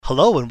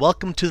Hello and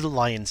welcome to The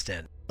Lion's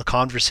Den, a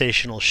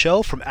conversational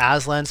show from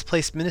Aslan's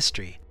Place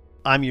Ministry.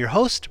 I'm your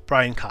host,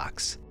 Brian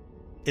Cox.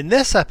 In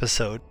this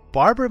episode,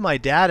 Barbara, my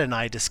dad, and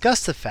I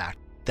discuss the fact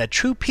that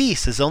true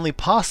peace is only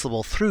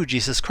possible through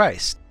Jesus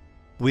Christ.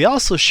 We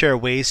also share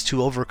ways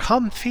to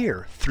overcome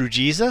fear through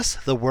Jesus,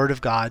 the Word of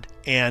God,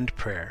 and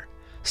prayer.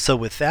 So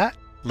with that,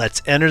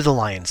 let's enter The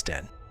Lion's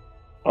Den.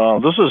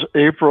 This is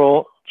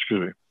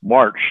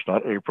March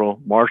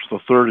the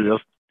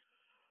 30th,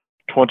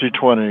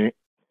 2020.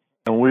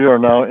 And we are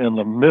now in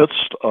the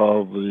midst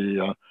of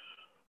the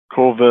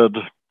COVID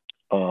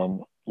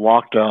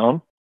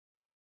lockdown.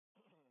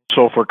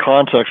 So for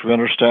context, we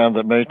understand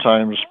that many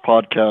times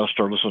podcasts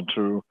are listened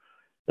to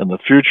in the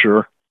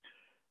future.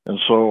 And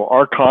so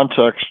our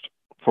context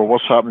for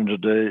what's happening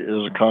today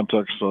is a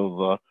context of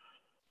the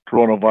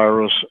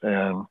coronavirus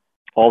and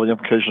all the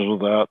implications of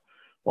that,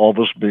 all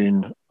this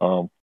being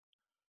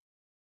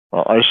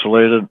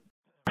isolated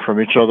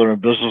from each other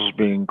and businesses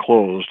being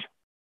closed.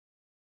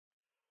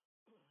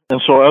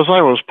 And so as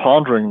I was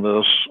pondering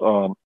this,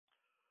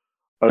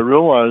 I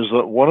realized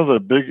that one of the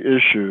big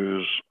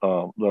issues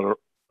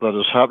that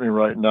is happening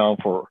right now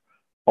for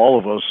all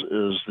of us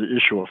is the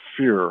issue of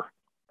fear.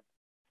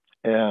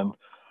 And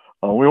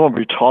we want to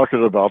be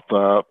talking about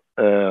that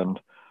and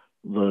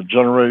the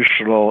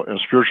generational and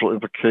spiritual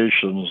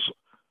implications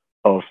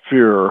of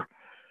fear.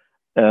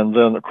 And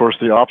then, of course,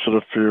 the opposite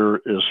of fear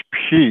is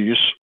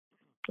peace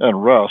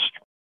and rest.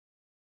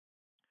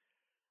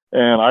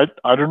 And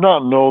I do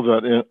not know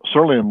that,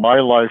 certainly in my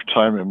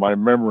lifetime, in my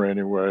memory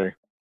anyway,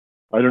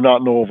 I do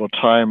not know of a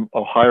time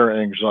of higher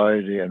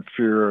anxiety and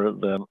fear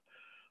than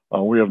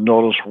we have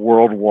noticed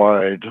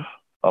worldwide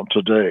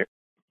today.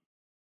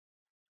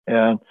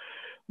 And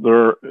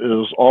there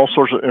is all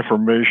sorts of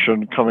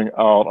information coming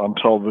out on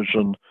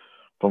television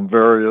from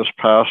various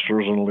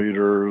pastors and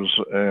leaders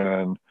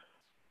and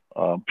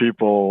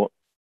people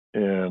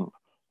in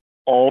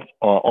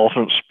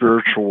alternate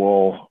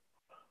spiritual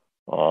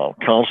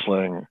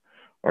counseling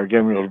are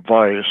giving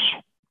advice.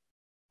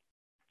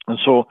 And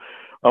so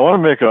I want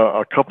to make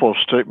a couple of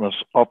statements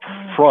up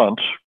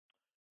front,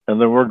 and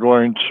then we're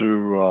going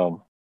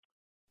to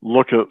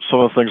look at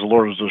some of the things the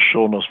Lord has just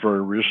shown us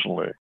very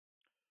recently.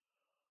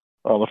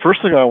 The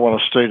first thing I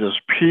want to state is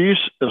peace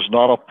is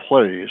not a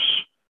place,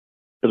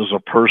 it is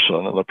a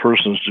person, and the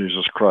person is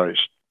Jesus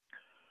Christ.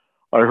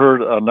 I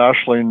heard a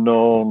nationally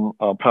known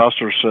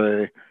pastor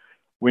say,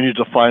 we need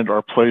to find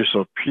our place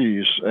of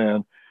peace,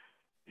 and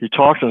he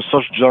talked in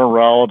such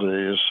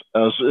generalities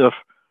as if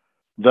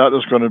that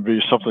is going to be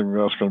something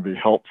that's going to be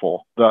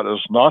helpful. That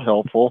is not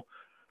helpful.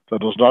 That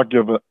does not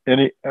give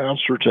any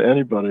answer to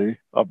anybody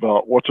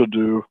about what to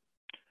do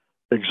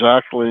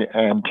exactly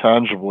and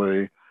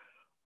tangibly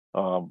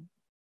for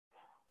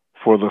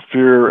the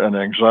fear and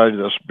anxiety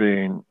that's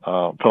being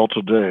felt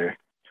today.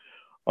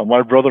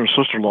 My brother and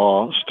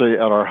sister-in-law stay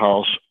at our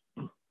house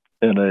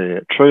in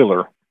a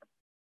trailer,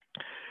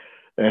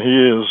 and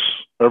he is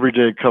every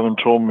day come and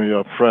told me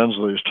of friends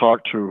that he's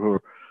talked to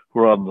who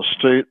are in the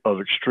state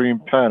of extreme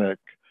panic.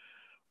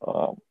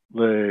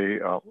 They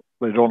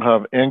don't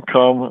have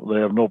income. They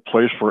have no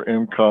place for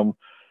income.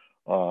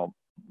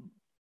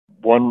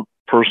 One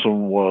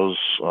person was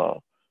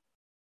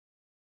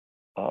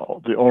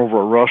the owner of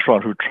a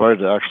restaurant who tried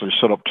to actually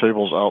set up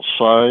tables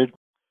outside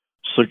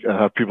and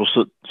have people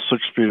sit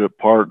 6 feet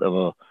apart,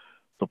 and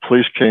the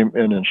police came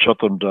in and shut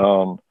them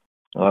down.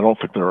 And I don't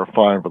think they were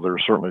fined, but they were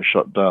certainly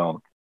shut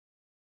down.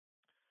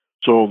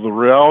 So the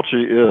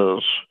reality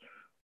is,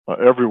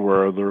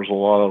 everywhere there's a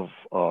lot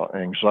of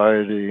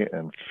anxiety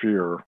and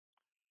fear.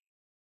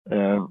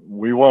 And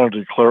we want to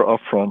declare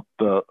upfront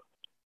that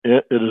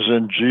it is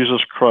in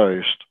Jesus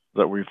Christ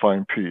that we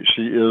find peace.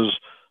 He is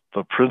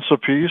the Prince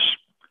of Peace,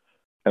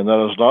 and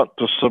that is not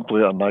just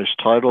simply a nice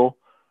title,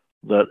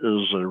 that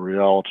is a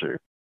reality.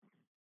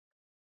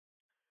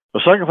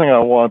 The second thing I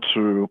want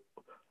to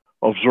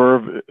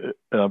observe,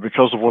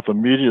 because of what the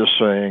media is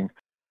saying,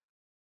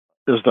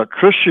 is that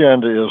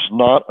Christianity is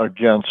not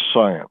against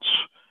science.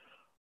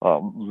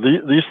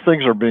 These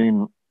things are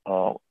being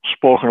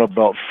spoken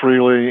about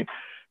freely.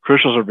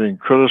 Christians are being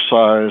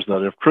criticized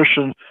that if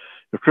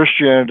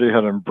Christianity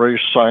had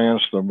embraced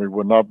science, then we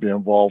would not be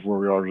involved where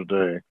we are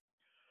today.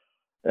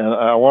 And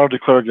I want to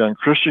declare again,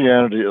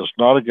 Christianity is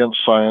not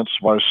against science.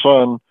 My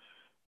son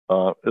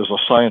is a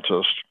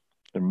scientist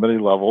in many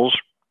levels,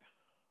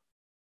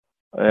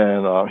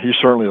 and he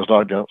certainly is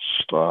not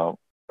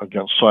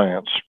against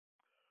science.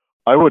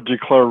 I would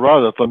declare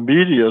rather that the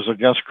media is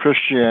against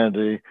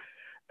Christianity,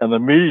 and the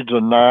media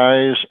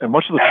denies, and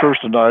much of the church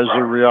denies,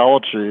 the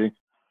reality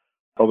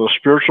of the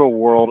spiritual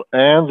world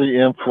and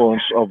the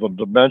influence of the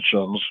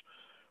dimensions,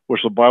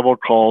 which the Bible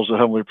calls the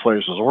heavenly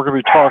places. And we're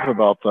going to be talking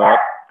about that.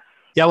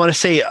 Yeah,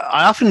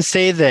 I often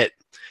say that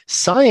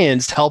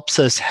science helps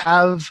us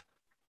have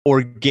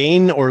or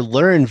gain or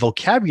learn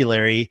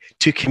vocabulary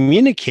to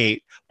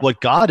communicate what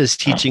God is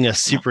teaching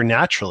us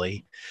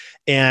supernaturally.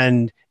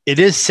 And it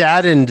is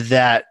saddened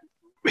that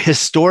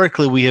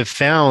historically we have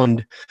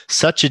found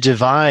such a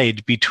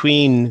divide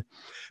between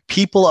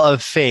people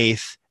of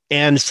faith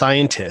and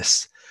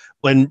scientists.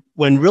 when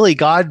really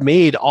God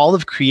made all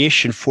of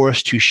creation for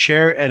us to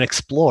share and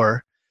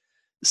explore.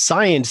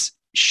 Science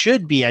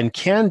should be and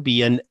can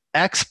be an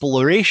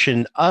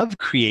exploration of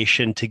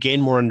creation to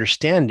gain more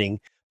understanding,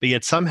 but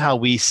yet somehow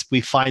we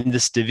find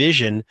this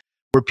division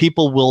where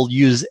people will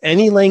use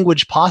any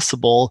language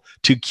possible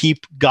to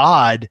keep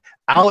God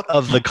out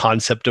of the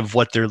concept of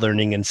what they're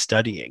learning and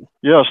studying.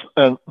 Yes,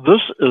 and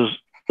this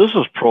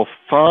is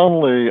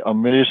profoundly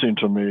amazing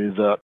to me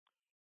that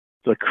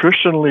the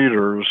Christian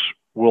leaders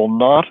will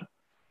not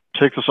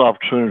take this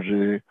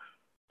opportunity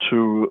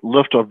to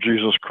lift up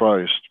Jesus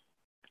Christ,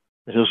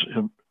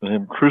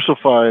 him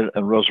crucified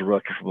and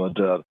resurrected from the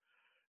dead.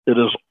 It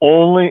is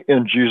only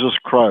in Jesus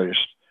Christ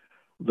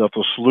that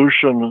the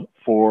solution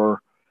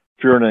for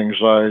fear and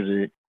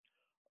anxiety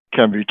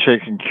can be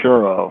taken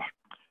care of.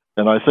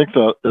 And I think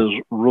that is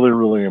really,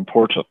 really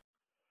important.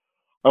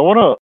 I want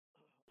to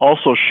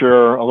also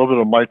share a little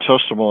bit of my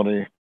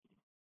testimony.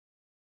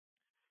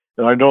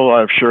 And I know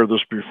I've shared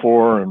this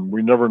before, and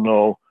we never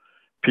know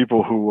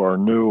people who are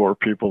new or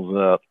people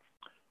that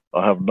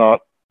have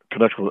not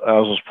connected with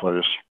Aslan's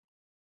Place.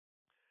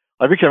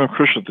 I became a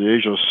Christian at the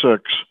age of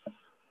 6,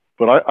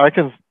 but I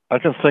can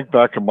think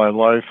back in my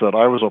life that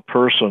I was a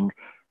person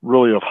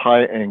really of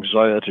high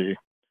anxiety.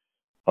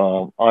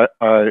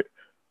 I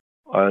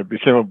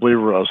became a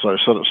believer, as I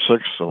said, at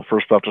 6 in the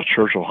First Baptist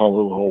Church of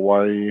Honolulu,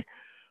 Hawaii.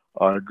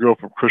 I grew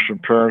up with Christian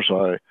parents.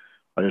 I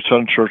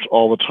attended church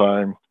all the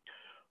time.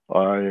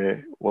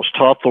 I was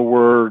taught the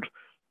Word.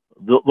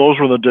 Those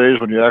were the days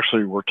when you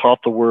actually were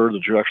taught the Word,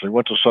 that you actually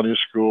went to Sunday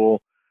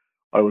school.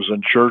 I was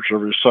in church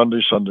every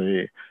Sunday.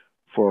 Sunday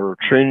for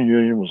training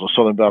union was a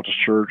Southern Baptist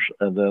church,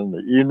 and then the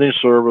evening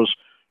service.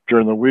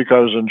 During the week, I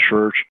was in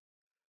church.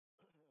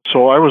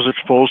 So I was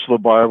exposed to the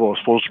Bible,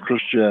 exposed to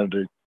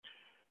Christianity.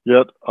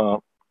 Yet,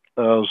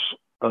 as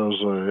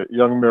a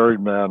young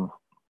married man,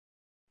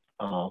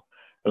 as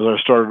I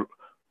started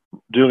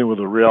dealing with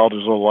the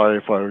realities of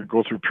life, I would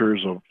go through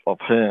periods of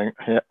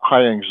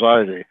high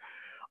anxiety.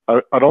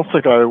 I don't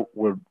think I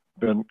would have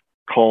been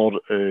called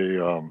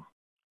a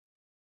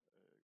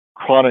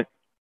chronic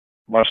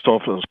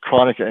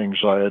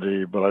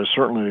anxiety, but I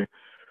certainly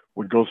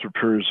would go through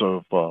periods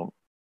of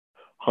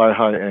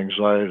high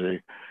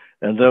anxiety.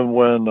 And then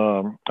when,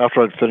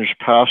 after I'd finished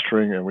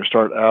pastoring and we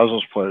started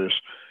Aslan's Place,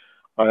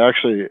 I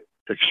actually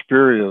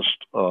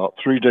experienced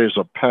 3 days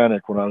of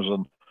panic when I was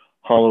in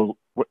Honolulu,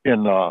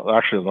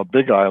 actually the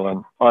Big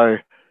Island.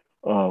 I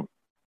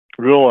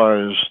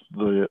realized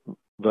that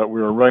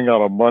we were running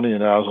out of money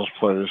in Aslan's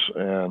Place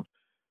and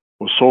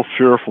was so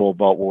fearful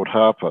about what would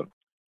happen.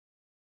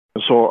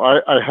 And so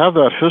I have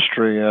that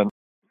history, and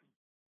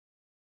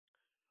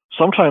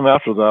sometime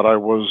after that, I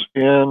was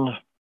in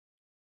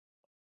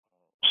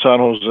San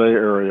Jose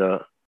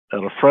area at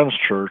a friend's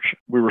church.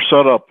 We were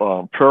set up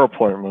prayer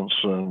appointments,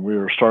 and we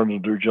were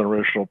starting to do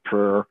generational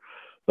prayer.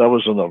 That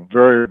was in the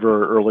very,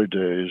 very early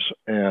days.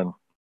 And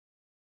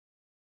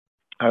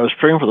I was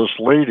praying for this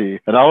lady,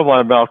 and out of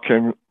my mouth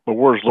came the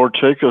words, "Lord,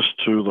 take us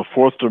to the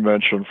fourth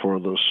dimension for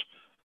this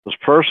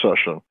prayer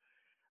session."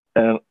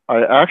 And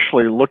I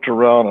actually looked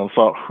around and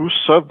thought, who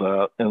said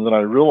that? And then I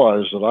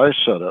realized that I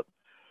said it.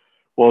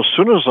 Well, as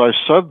soon as I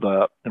said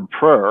that in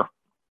prayer,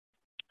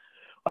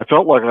 I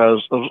felt like I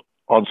was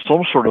on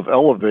some sort of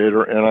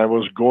elevator and I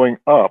was going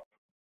up.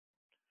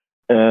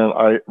 And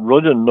I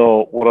really didn't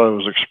know what I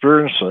was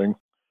experiencing,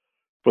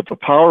 but the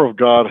power of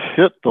God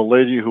hit the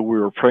lady who we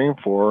were praying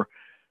for,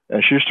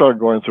 and she started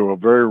going through a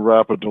very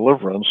rapid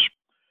deliverance.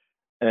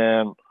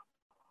 And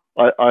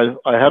I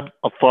had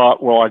a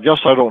thought, well, I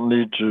guess I don't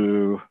need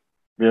to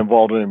be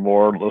involved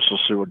anymore. Let's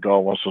just see what God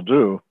wants to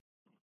do.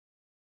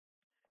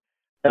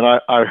 And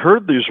I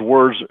heard these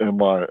words in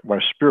my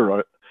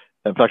spirit.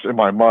 In fact, in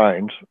my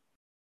mind,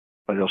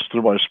 I guess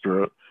through my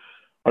spirit,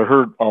 I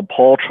heard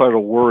Paul try to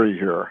worry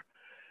here.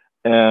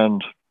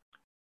 And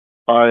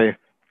I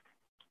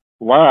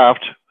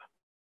laughed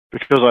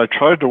because I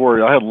tried to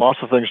worry. I had lots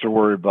of things to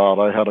worry about.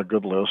 I had a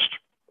good list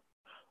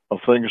of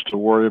things to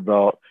worry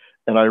about.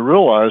 And I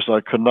realized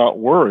I could not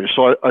worry.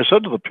 So I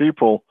said to the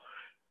people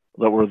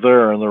that were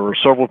there, and there were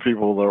several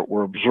people that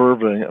were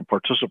observing and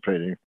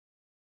participating,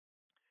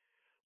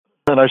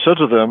 and I said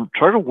to them,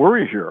 try to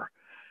worry here.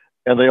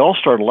 And they all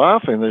started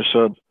laughing. They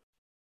said,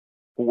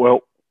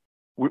 well,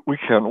 we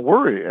can't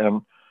worry.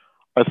 And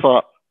I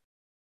thought,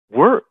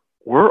 where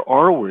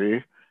are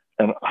we,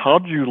 and how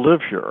do you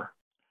live here?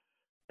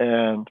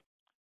 And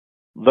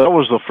that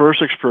was the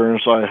first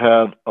experience I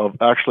had of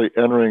actually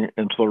entering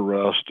into the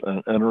rest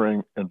and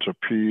entering into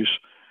peace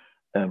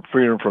and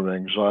freedom from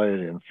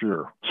anxiety and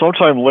fear.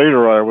 Sometime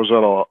later, I was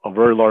at a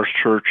very large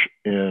church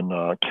in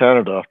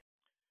Canada,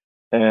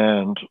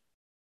 and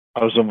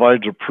I was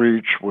invited to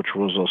preach, which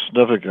was a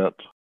significant,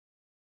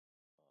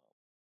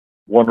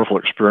 wonderful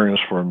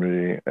experience for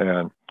me.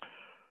 And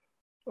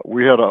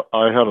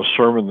I had a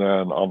sermon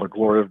then on the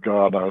glory of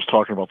God. I was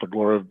talking about the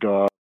glory of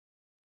God,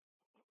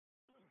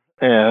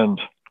 and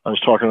I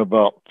was talking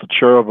about the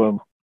cherubim.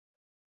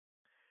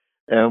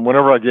 And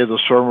whenever I gave the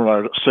sermon,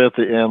 I'd say at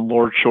the end,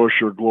 "Lord, show us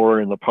your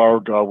glory," and the power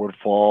of God would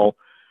fall.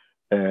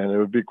 and it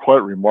would be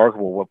quite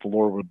remarkable what the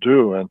Lord would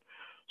do. And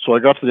so I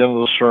got to the end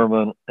of the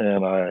sermon,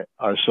 and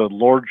I said,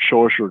 Lord,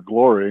 show us your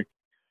glory.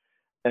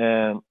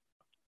 And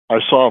I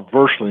saw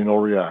virtually no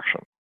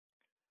reaction.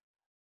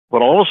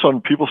 But all of a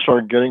sudden, people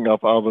started getting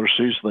up out of their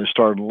seats, and they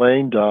started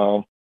laying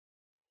down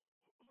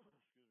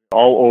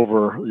all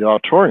over the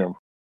auditorium.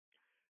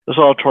 This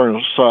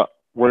auditorium sat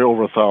way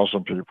over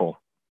 1,000 people.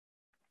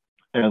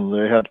 And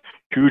they had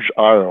huge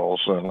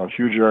aisles and a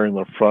huge area in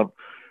the front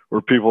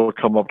where people would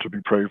come up to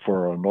be prayed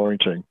for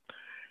anointing.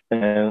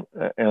 And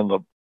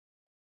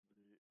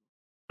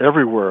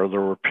everywhere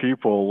there were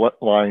people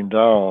lying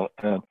down.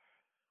 And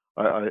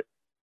I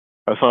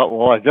thought,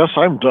 well, I guess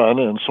I'm done.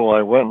 And so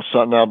I went and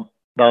sat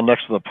down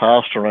next to the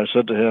pastor, and I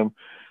said to him,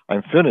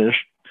 I'm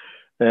finished.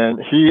 And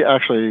he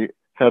actually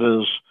had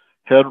his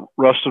head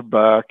rested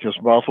back, his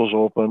mouth was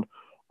open,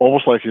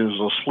 almost like he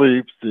was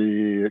asleep.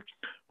 The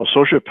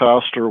associate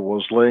pastor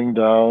was laying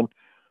down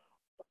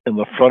in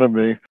the front of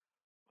me,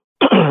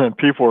 and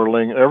people were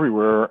laying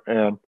everywhere.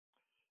 And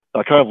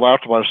I kind of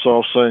laughed to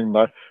myself, saying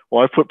that,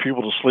 well, I put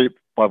people to sleep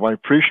by my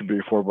preaching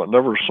before, but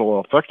never so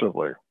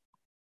effectively.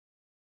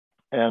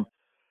 And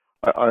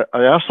I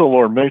asked the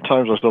Lord many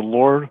times, I said,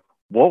 Lord,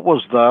 what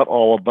was that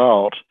all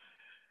about?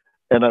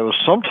 And it was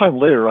sometime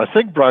later, I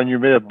think, Brian, you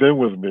may have been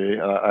with me.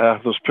 I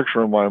have this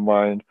picture in my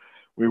mind.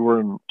 We were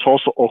in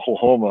Tulsa,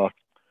 Oklahoma.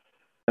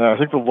 And I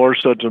think the Lord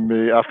said to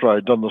me, after I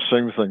had done the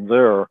same thing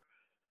there,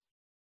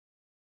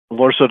 the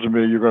Lord said to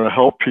me, you're going to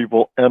help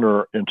people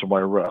enter into my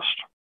rest.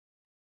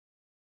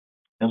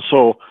 And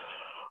so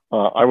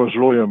I was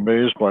really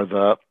amazed by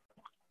that.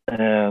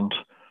 And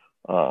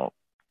that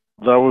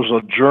was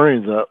a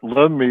journey that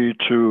led me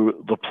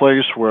to the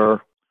place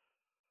where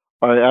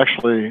I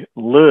actually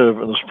live,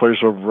 in this place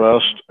of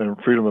rest and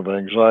freedom of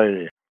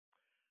anxiety.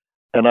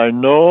 And I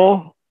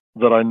know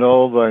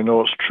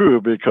it's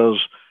true, because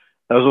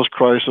as this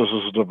crisis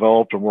has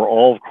developed, and we're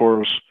all, of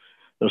course,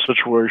 in a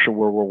situation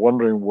where we're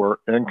wondering where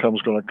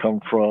income's going to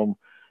come from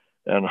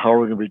and how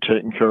we're going to be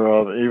taken care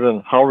of,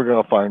 even how we're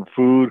going to find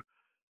food.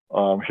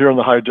 Here in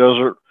the high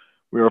desert,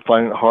 we are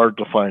finding it hard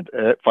to find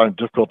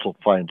difficult to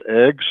find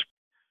eggs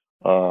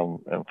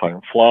and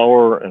find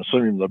flour and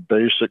some of the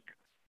basic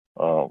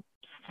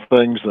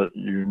things that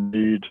you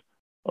need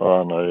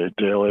on a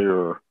daily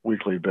or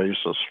weekly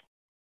basis.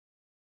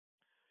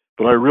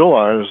 But I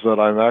realize that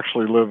I'm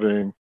actually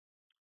living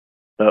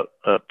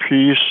at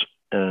peace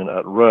and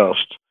at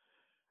rest.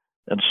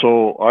 And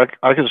so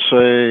I can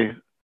say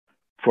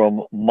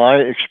from my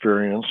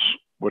experience,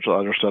 which I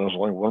understand is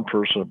only one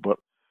person, but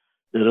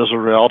it is a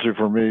reality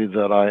for me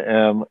that I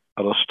am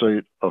at a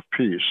state of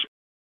peace.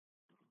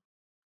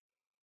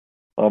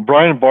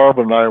 Brian Barb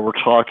and I were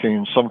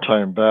talking some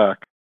time back,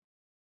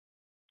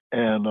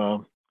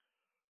 and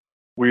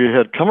we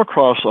had come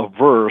across a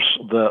verse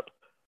that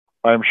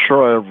I'm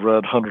sure I have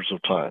read hundreds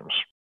of times.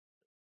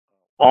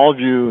 All of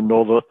you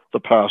know the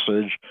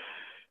passage.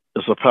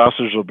 It's a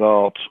passage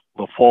about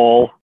the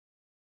fall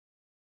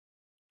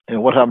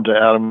and what happened to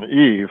Adam and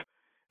Eve.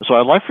 So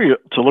I'd like for you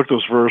to look at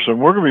this verse,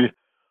 and we're going to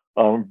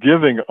be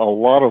giving a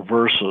lot of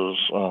verses.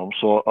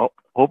 So I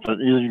hope that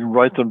either you can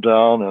write them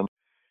down,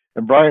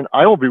 and Brian,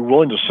 I will be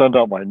willing to send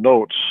out my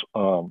notes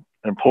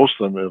and post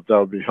them if that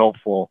would be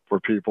helpful for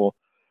people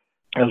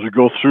as we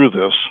go through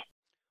this.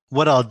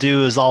 What I'll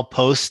do is I'll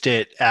post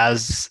it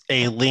as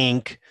a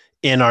link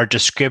in our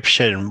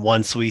description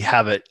once we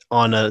have it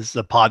on as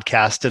a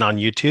podcast and on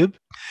YouTube.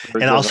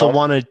 And I also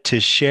wanted to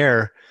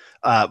share,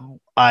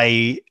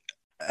 I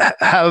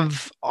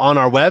have on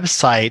our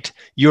website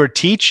your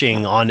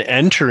teaching on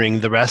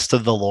entering the rest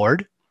of the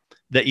Lord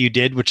that you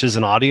did, which is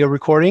an audio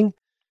recording.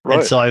 Right.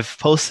 And so I've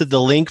posted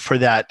the link for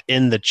that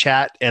in the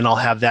chat, and I'll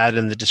have that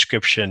in the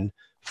description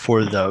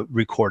for the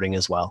recording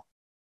as well.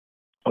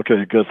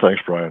 Okay, good.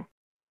 Thanks, Brian.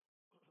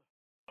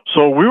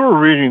 So we were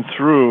reading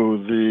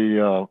through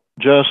the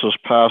Genesis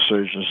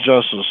passage, it's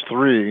Genesis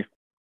 3,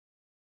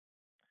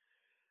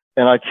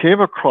 and I came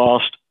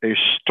across a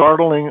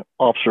startling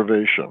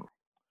observation.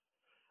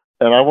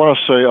 And I want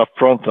to say up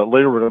front that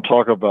later we're going to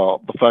talk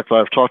about the fact that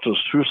I've talked to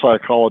 2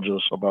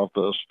 psychologists about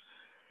this,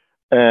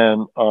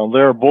 and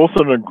they're both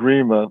in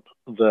agreement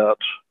that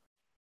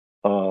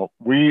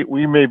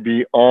we may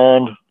be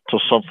on to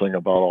something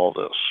about all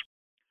this.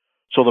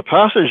 So the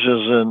passage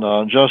is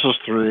in Genesis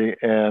 3,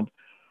 and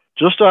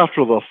just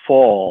after the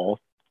fall,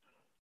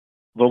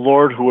 the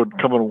Lord who would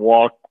come and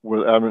walk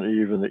with Adam and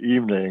Eve in the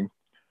evening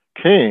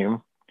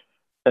came,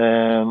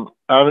 and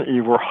Adam and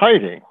Eve were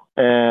hiding.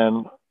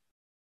 And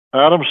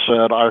Adam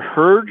said, I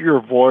heard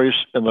your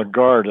voice in the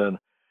garden,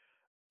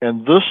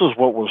 and this is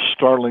what was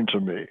startling to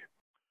me.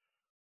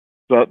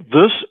 That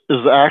this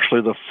is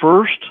actually the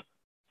first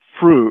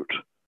fruit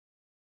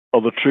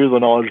of the tree of the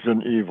knowledge of good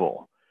and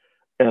evil.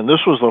 And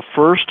this was the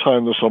first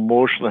time this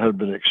emotion had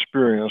been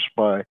experienced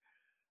by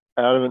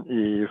Adam and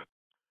Eve.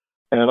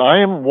 And I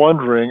am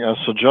wondering and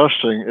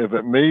suggesting if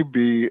it may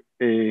be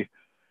a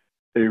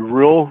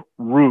real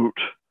root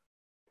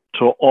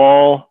to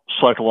all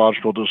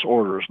psychological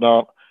disorders.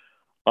 Now,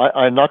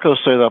 I'm not going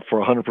to say that for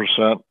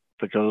 100%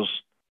 because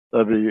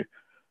that'd be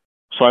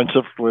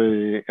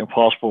scientifically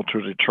impossible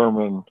to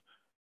determine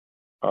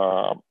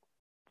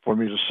for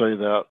me to say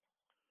that.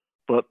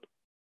 But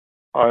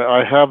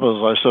I have,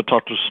 as I said,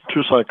 talked to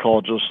two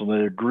psychologists, and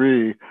they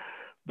agree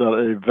that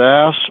a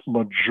vast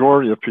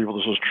majority of people,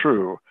 this is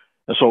true.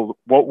 And so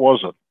what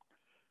was it?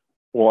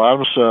 Well,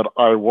 Adam said,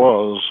 I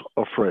was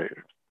afraid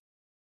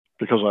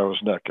because I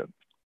was naked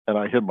and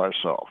I hid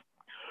myself.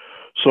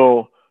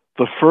 So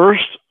the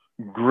first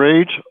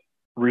great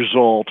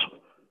result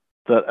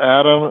that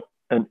Adam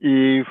and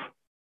Eve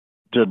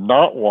did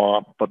not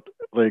want, but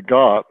they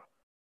got,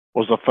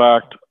 was the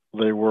fact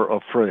they were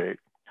afraid.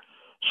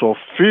 So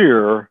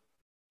fear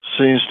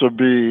seems to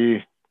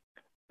be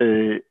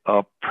a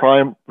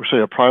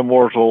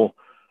primordial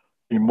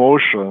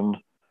emotion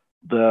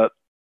that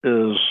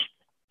is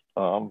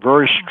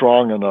very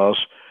strong in us,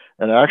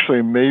 and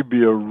actually may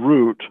be a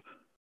root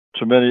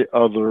to many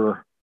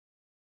other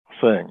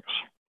things.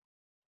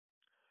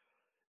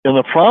 In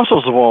the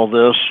process of all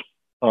this,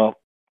 the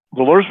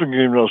Lord's been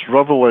giving us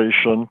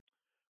revelation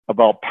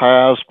about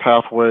paths,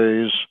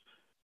 pathways,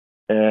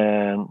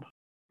 and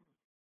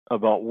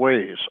about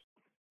ways.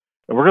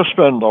 And we're going to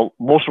spend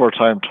most of our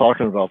time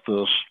talking about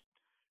this.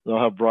 And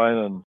I'll have Brian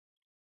and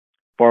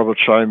Barbara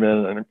chime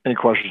in and any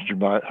questions you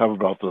might have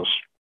about this.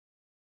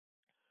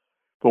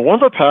 But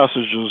one of the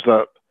passages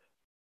that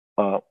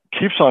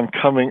keeps on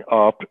coming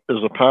up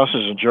is a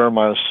passage in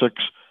Jeremiah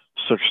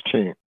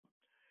 6:16.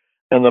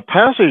 And the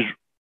passage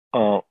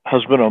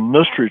has been a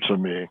mystery to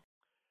me.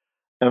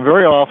 And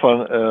very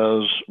often,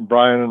 as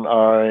Brian and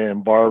I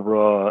and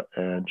Barbara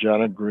and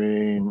Janet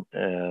Green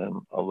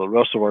and the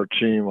rest of our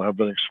team have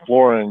been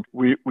exploring,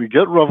 we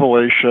get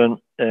revelation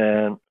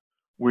and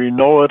we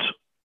know it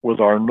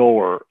with our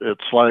knower.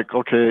 It's like,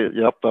 okay,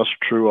 yep, that's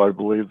true, I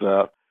believe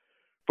that.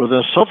 But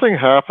then something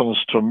happens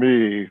to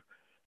me,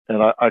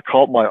 and I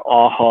call it my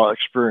aha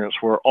experience,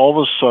 where all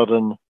of a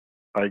sudden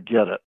I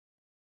get it.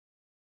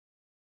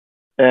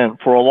 And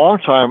for a long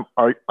time,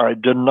 I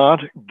did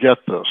not get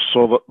this.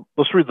 So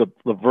let's read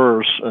the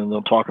verse and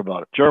then talk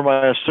about it.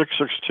 Jeremiah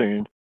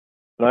 6:16.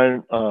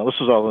 This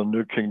is out of the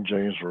New King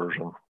James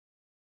Version.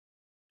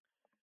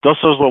 Thus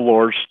says the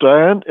Lord,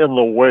 stand in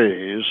the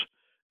ways,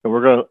 and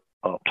we're going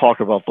to talk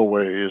about the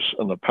ways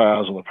and the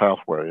paths and the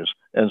pathways,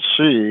 and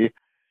see,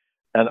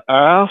 and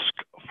ask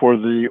for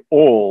the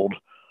old.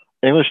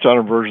 English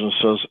Standard Version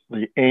says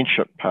the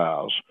ancient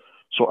paths.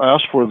 So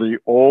ask for the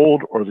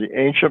old or the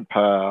ancient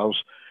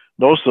paths.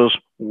 Notice this,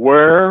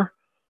 where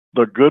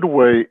the good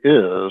way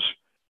is,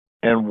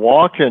 and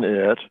walk in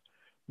it,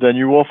 then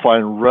you will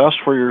find rest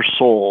for your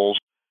souls.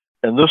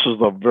 And this is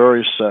the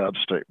very sad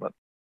statement.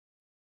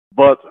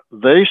 But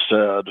they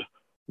said,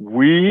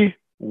 we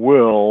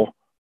will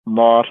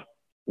not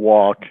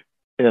walk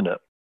in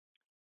it.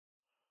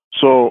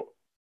 So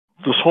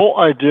this whole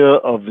idea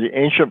of the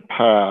ancient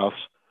paths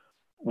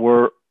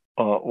were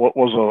what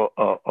was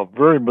a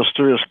very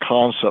mysterious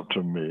concept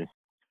to me.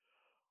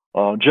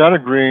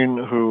 Janet Green,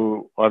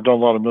 who I've done a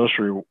lot of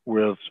ministry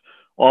with,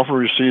 often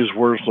receives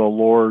words from the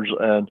Lord's,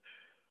 and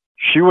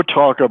she would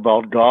talk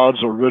about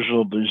God's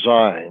original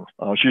design.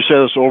 She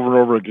said this over and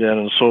over again,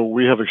 and so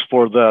we have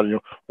explored that.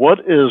 What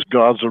is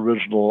God's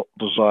original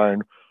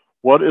design?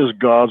 What is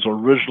God's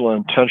original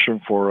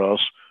intention for us?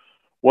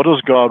 What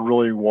does God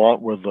really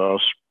want with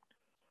us?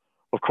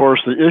 Of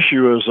course, the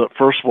issue is that,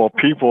 first of all,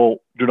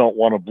 people do not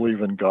want to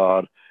believe in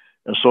God,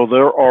 and so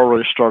they're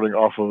already starting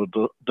off of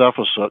a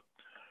deficit.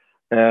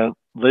 And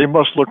they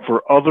must look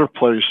for other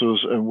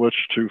places in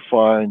which to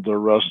find their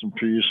rest and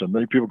peace. And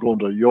many people go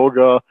into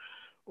yoga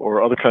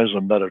or other kinds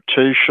of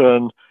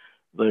meditation.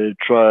 They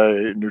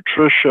try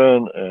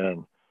nutrition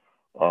and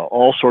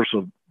all sorts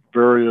of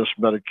various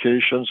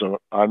medications. And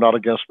I'm not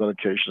against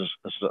medications,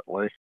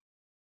 incidentally.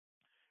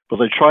 But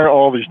they try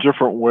all these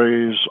different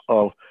ways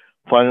of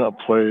finding a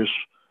place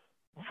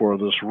for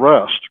this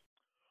rest.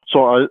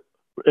 So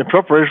in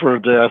preparation for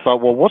today, I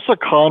thought, well, what's the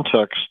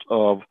context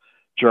of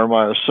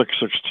Jeremiah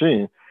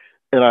 6:16,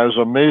 and I was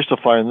amazed to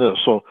find this.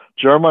 So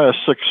Jeremiah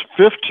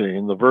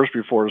 6:15, the verse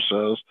before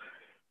says,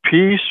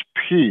 peace,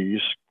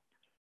 peace,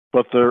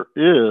 but there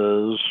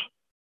is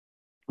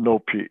no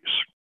peace.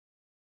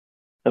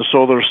 And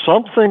so there's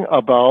something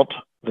about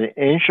the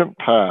ancient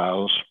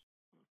paths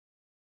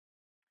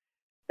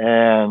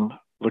and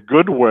the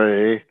good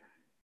way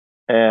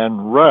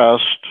and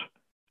rest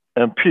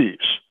and peace.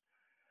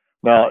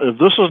 Now, if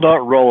this is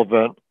not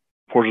relevant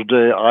for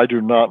today, I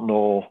do not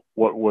know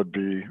what would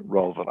be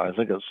relevant. I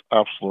think it's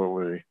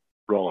absolutely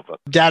relevant.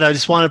 Dad, I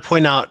just want to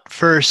point out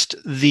first,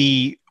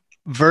 the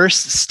verse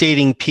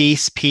stating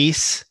peace,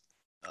 peace,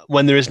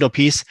 when there is no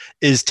peace,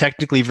 is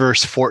technically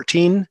verse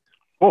 14.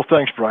 Oh,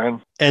 thanks,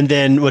 Brian. And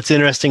then what's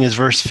interesting is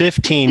verse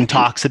 15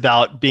 talks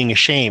about being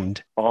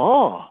ashamed.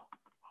 Oh,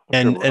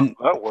 okay, and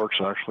that works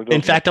actually.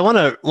 In fact, I want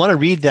to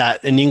read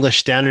that in English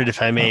Standard,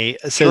 if I may.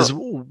 It says, sure.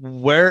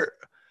 Where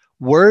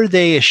were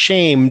they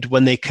ashamed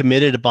when they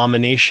committed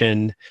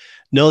abomination?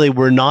 No, they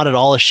were not at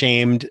all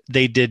ashamed.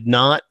 They did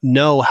not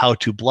know how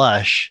to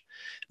blush.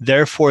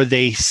 Therefore,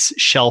 they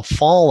shall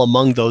fall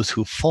among those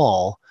who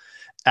fall,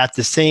 at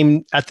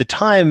the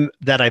time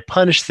that I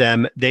punish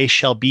them, they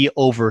shall be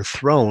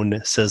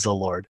overthrown, says the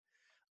Lord.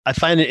 I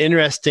find it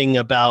interesting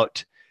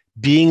about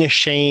being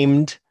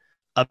ashamed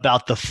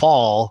about the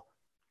fall,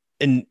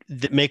 and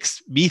that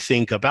makes me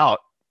think about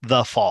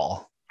the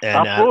fall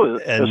and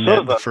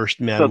Absolutely. the first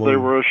man. Said they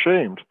were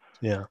ashamed.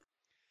 Yeah.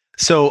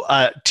 So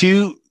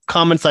two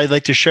comments I'd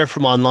like to share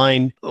from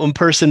online. One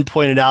person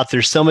pointed out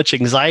there's so much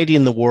anxiety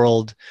in the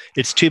world.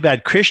 It's too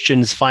bad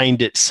Christians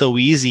find it so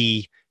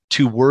easy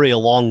to worry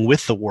along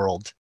with the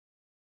world.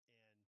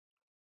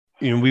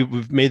 You know,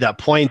 we've made that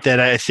point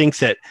that I think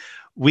that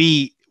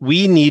we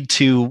need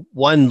to,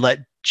 one,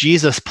 let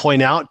Jesus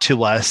point out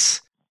to us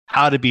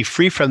how to be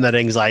free from that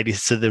anxiety,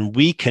 so then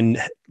we can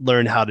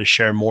learn how to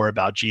share more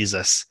about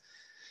Jesus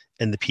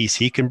and the peace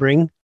he can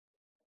bring.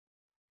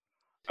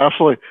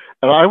 Absolutely.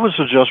 And I would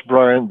suggest,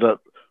 Brian, that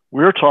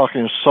we're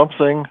talking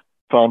something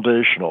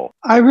foundational.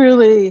 I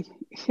really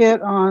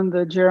hit on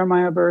the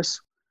Jeremiah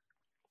verse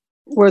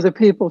where the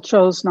people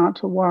chose not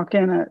to walk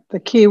in it. The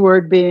key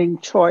word being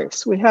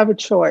choice. We have a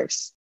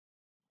choice.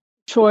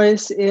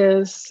 Choice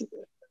is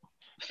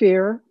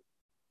fear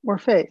or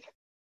faith.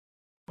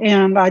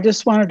 And I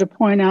just wanted to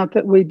point out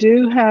that we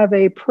do have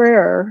a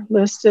prayer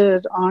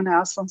listed on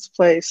Aslan's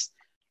Place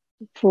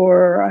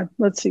for,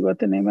 let's see what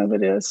the name of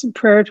it is,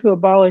 prayer to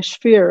abolish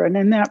fear. And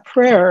in that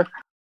prayer,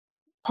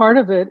 part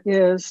of it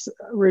is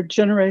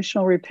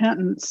generational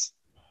repentance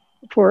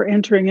for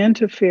entering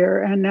into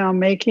fear and now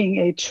making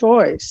a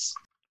choice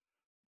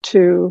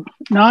to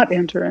not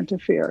enter into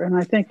fear. And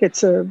I think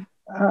it's a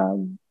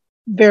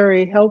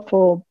very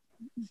helpful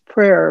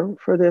prayer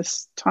for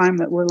this time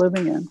that we're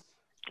living in.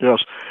 Yes.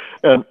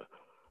 And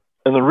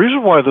the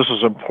reason why this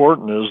is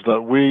important is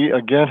that we,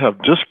 again,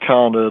 have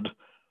discounted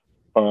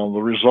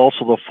the results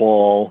of the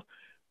fall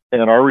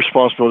and our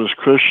responsibility as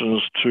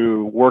Christians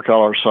to work out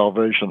our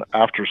salvation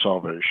after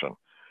salvation.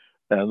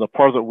 And the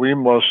part that we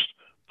must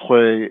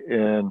play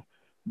in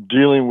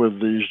dealing with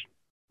these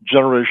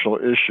generational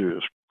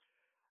issues.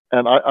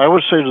 And I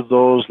would say to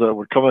those that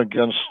would come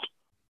against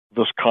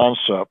this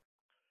concept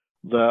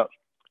that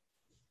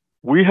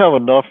we have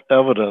enough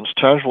evidence,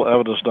 tangible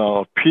evidence now,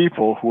 of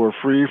people who are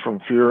free from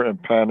fear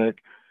and panic,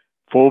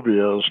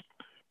 phobias,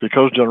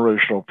 because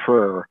generational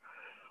prayer,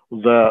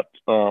 that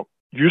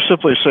you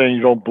simply saying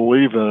you don't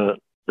believe in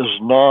it is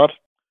not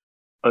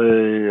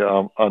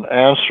an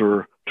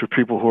answer to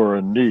people who are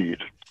in need.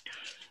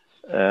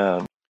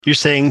 And you're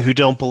saying who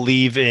don't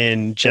believe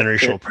in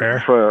generational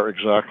prayer? Prayer,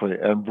 exactly.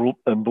 And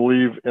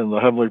believe in the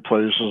heavenly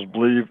places,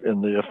 believe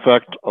in the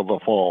effect of the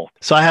fall.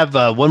 So I have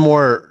one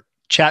more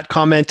chat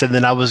comment, and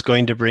then I was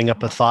going to bring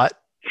up a thought.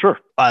 Sure.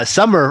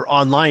 Summer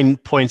online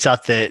points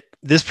out that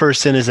this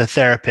person is a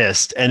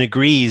therapist and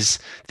agrees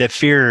that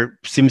fear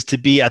seems to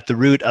be at the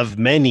root of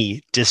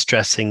many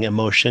distressing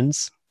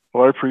emotions.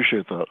 Well, I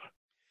appreciate that.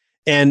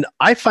 And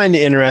I find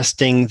it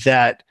interesting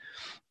that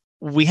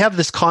we have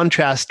this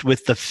contrast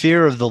with the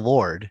fear of the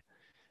Lord.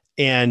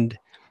 And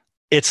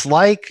it's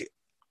like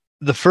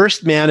the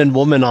first man and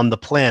woman on the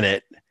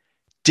planet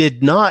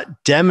did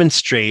not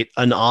demonstrate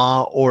an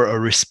awe or a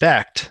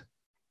respect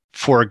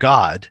for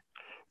God.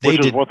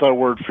 Which is what that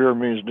word fear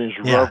means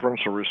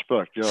reverence or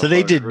respect. Yes, so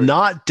they did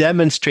not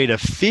demonstrate a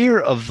fear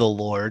of the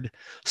Lord.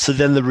 So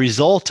then the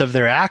result of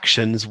their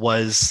actions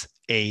was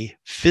a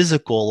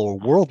physical or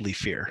worldly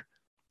fear.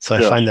 So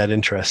I find that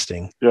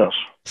interesting. Yes.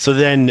 So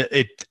then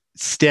it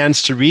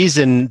stands to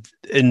reason,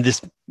 and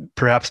this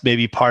perhaps may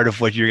be part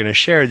of what you're going to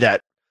share, that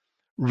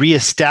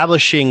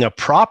reestablishing a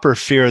proper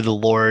fear of the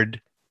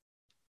Lord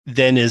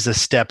then is a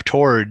step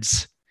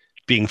towards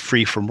being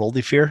free from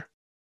worldly fear.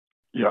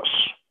 Yes,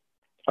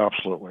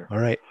 absolutely. All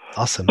right.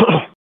 Awesome.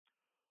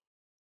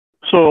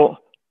 So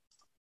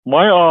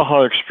my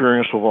aha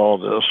experience with all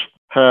this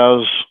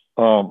has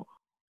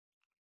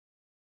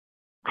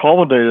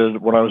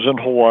culminated when I was in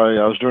Hawaii.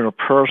 I was doing a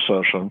prayer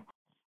session,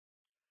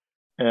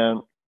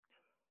 and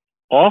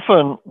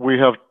often we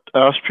have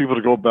asked people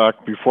to go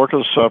back before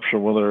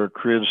conception when they're a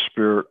created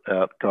spirit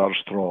at God's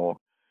throne.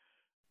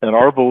 And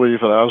our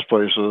belief at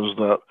Asplace is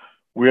that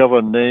we have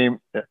a name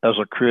as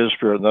a created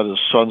spirit, and that is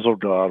sons of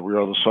God. We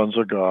are the sons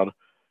of God,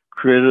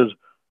 created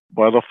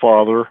by the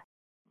Father.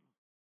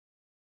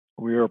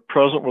 We are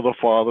present with the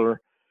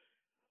Father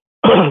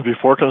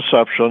before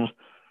conception,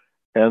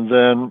 and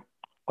then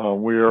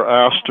we are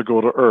asked to go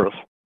to earth,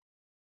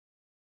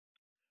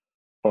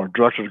 or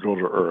directed to go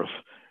to earth.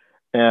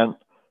 And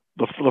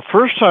the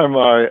first time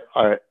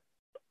I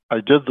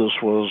did this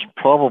was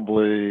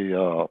probably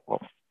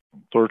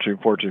 13,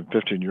 14,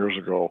 15 years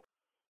ago,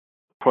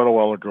 quite a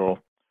while ago.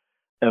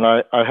 And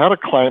I had a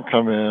client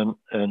come in,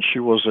 and she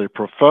was a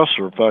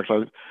professor. In fact,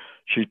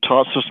 she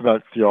taught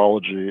systematic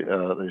theology at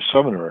a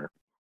seminary.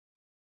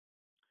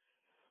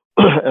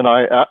 And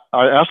I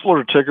asked the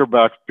Lord to take her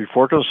back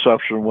before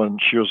conception when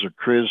she was a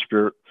created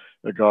spirit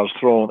at God's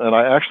throne. And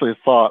I actually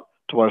thought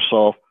to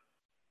myself,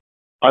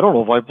 I don't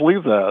know if I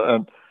believe that.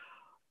 And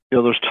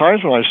there's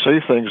times when I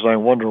say things and I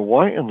wonder,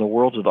 why in the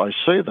world did I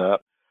say that?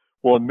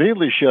 Well,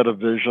 immediately she had a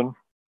vision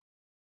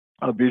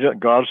of being at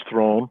God's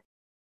throne,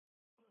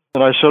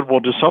 And I said, well,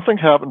 did something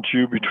happen to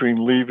you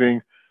between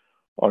leaving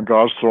on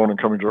God's throne and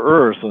coming to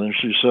earth? And then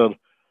she said,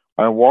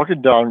 I'm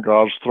walking down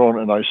God's throne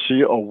and I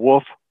see a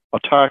wolf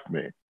attack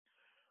me.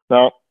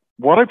 Now,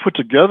 what I put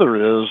together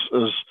is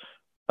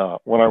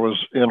when I was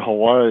in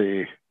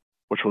Hawaii,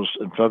 which was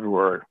in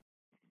February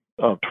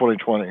of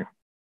 2020,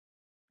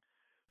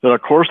 that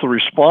of course the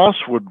response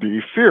would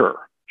be fear.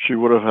 She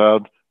would have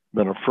had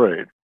been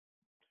afraid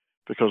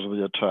because of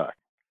the attack.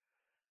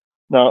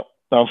 Now,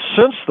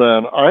 since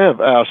then, I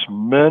have asked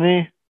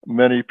many,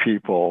 many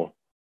people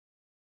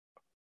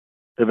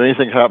if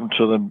anything happened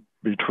to them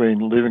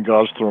between leaving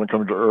God's throne and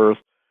coming to earth.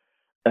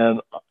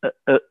 And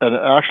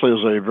actually,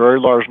 as a very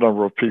large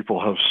number of people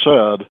have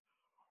said,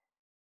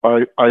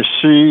 I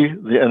see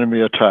the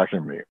enemy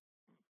attacking me.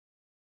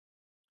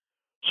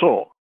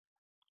 So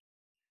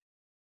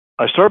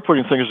I started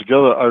putting things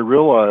together. I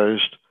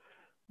realized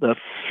that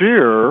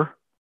fear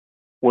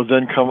would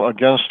then come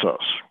against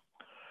us.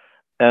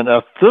 And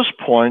at this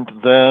point,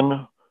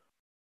 then,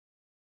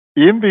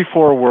 even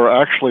before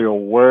we're actually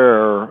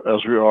aware,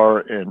 as we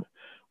are in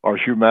our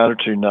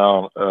humanity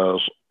now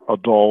as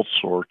adults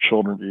or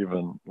children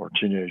even, or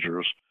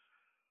teenagers,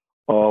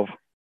 of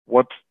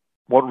what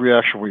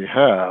reaction we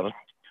had,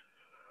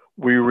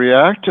 we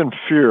react in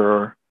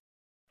fear,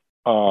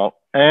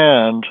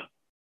 and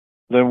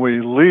then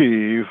we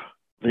leave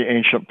the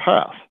ancient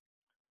path.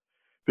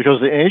 Because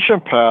the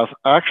ancient path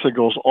actually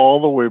goes all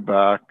the way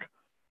back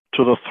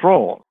to the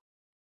throne.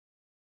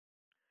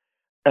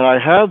 And I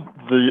had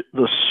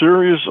the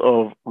series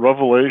of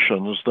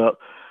revelations that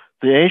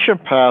the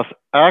ancient path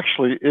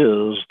actually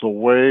is the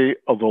way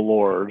of the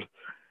Lord.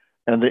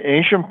 And the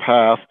ancient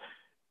path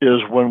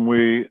is when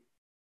we,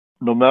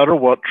 no matter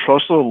what,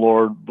 trust the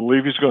Lord,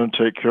 believe He's going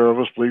to take care of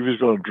us, believe He's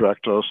going to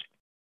direct us,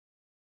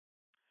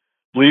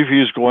 believe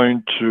He's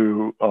going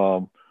to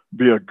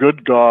be a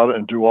good God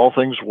and do all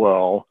things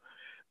well.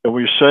 And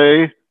we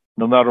say,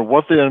 no matter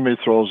what the enemy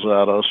throws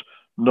at us,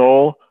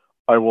 no,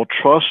 I will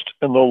trust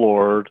in the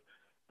Lord,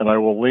 and I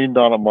will lean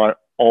down on my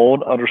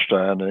own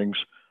understandings,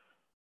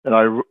 and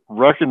I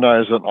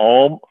recognize that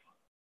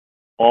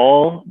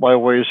all my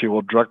ways He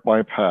will direct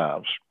my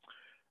paths.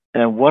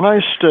 And when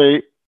I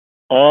stay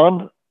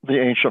on the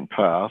ancient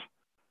path,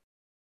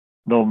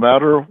 no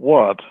matter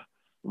what,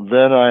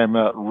 then I am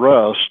at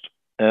rest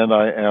and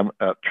I am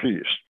at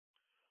peace.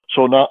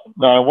 So now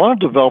I want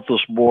to develop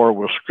this more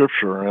with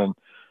Scripture, and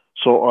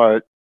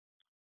so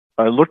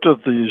I looked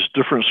at these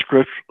different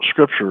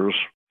scriptures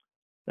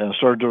and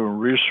started doing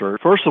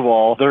research. First of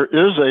all, there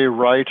is a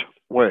right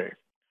way.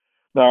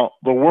 Now,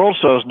 the world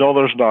says, no,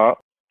 there's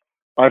not.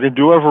 I can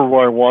do whatever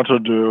I want to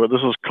do.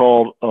 This is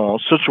called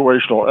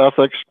situational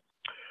ethics.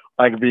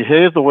 I can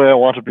behave the way I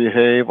want to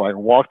behave. I can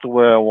walk the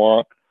way I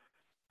want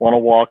to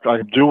walk. I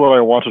can do what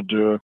I want to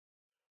do.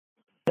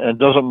 And it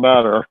doesn't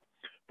matter.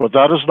 But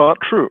that is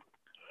not true.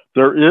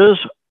 There is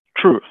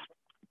truth.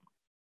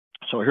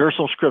 So here's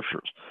some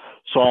scriptures.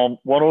 Psalm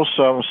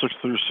 107, 6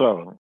 through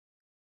 7.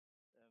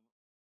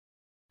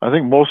 I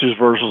think most of these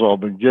verses I've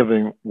been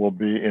giving will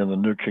be in the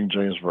New King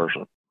James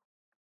Version.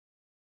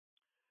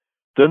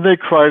 Then they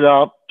cried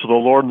out to the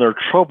Lord in their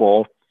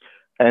trouble,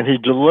 and He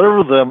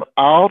delivered them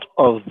out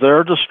of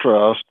their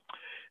distress,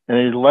 and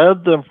He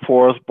led them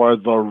forth by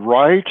the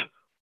right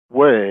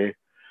way,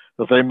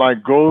 that they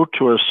might go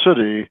to a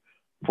city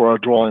for a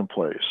dwelling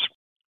place.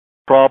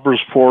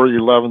 Proverbs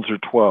 4:11 through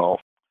 12.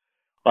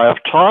 I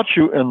have taught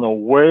you in the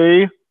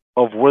way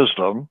of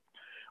wisdom.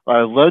 I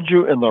have led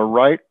you in the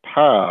right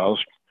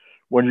paths.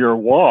 When you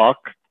walk,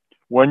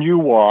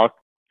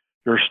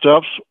 your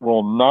steps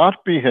will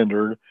not be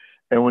hindered,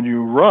 and when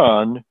you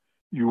run,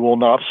 you will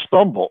not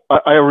stumble.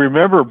 I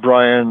remember,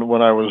 Brian,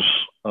 when I was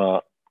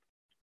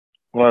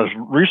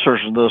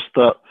researching this,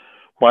 that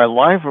my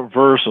life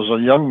verse as a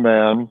young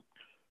man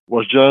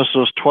was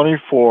Genesis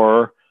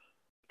 24,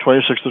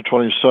 26 to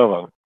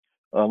 27.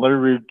 Let me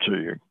read it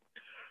to you.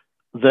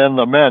 Then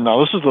the man, now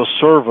this is the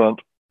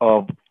servant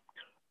of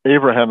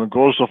Abraham, and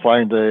goes to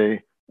find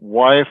a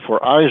wife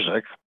for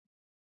Isaac.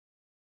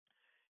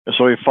 And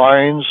so he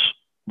finds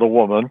the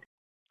woman.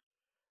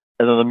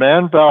 And then the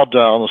man bowed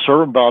down, the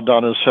servant bowed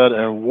down his head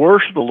and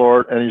worshiped the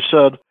Lord. And he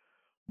said,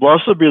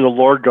 Blessed be the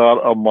Lord God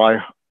of my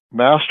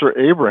master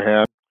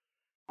Abraham,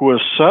 who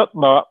has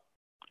not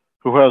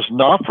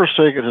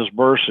forsaken His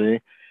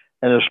mercy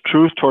and His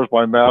truth towards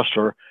my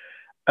master.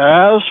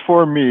 As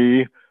for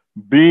me,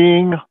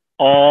 being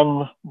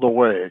on the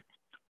way.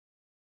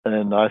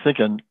 And I think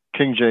in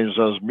King James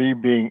says, me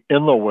being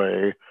in the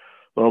way,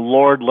 the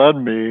Lord led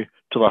me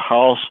to the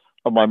house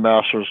of my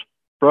master's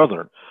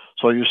brethren.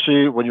 So you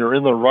see, when you're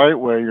in the right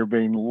way, you're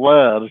being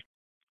led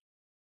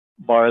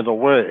by the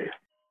way.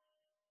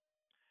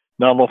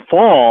 Now the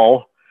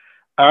fall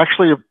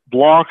actually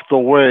blocked the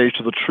way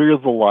to the tree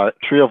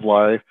of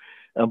life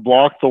and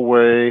blocked the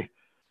way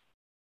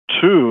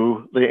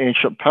to the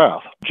ancient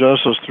path.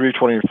 Genesis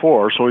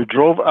 3:24. So He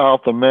drove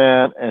out the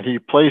man, and He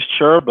placed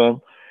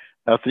cherubim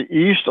at the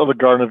east of the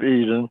Garden of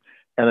Eden,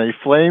 and a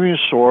flaming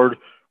sword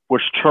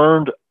which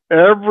turned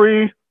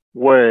every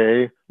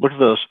way, look at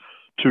this,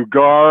 to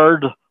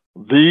guard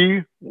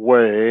the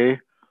way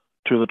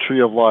to the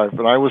tree of life.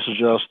 And I would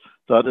suggest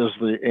that is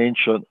the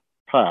ancient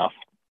path,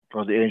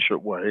 or the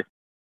ancient way.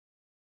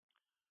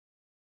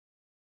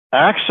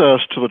 Access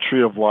to the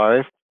tree of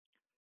life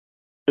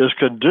is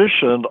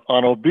conditioned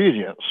on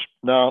obedience.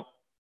 Now,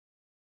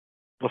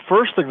 the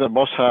first thing that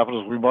must happen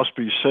is we must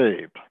be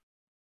saved.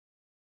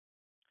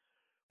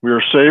 We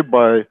are saved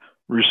by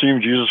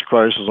receiving Jesus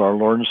Christ as our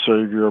Lord and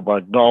Savior, by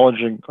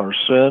acknowledging our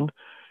sin,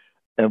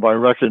 and by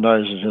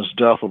recognizing his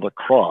death on the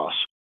cross.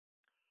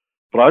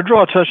 But I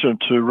draw attention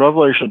to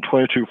Revelation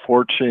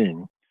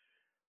 22:14,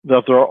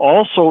 that there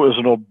also is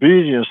an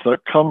obedience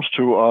that comes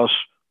to us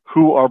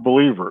who are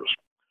believers.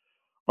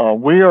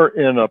 We are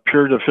in a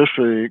period of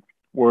history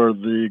where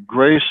the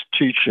grace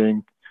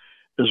teaching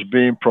is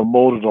being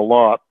promoted a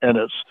lot, and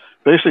it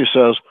basically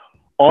says,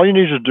 all you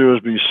need to do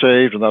is be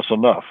saved, and that's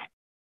enough.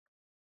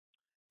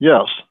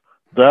 Yes,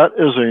 that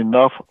is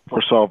enough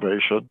for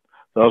salvation.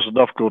 That is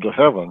enough to go to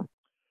heaven.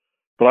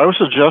 But I would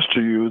suggest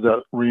to you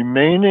that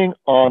remaining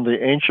on the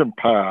ancient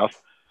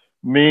path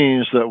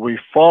means that we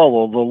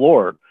follow the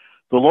Lord.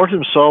 The Lord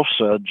himself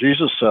said,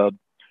 Jesus said,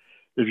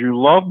 if you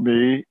love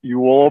me, you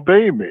will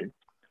obey me.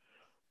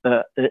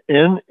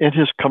 In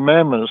his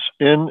commandments,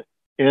 in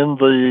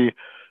the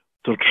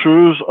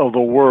truths of the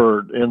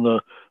word, in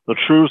the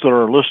truths that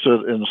are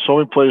listed in so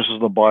many places in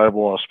the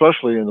Bible,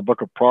 especially in the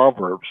book of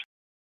Proverbs,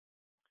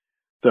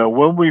 that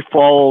when we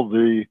follow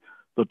the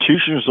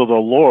teachings of the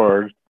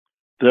Lord,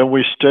 then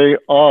we stay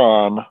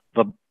on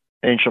the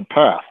ancient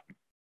path.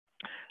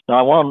 Now,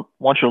 I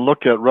want you to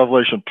look at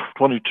Revelation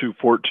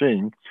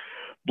 22:14.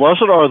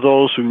 Blessed are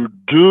those who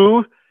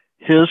do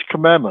his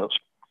commandments.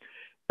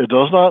 It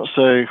does not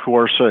say who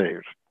are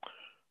saved.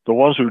 The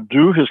ones who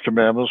do his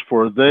commandments,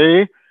 for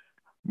they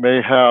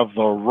may have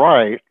the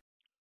right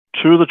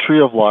to the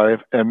tree of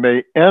life and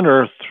may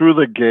enter through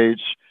the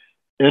gates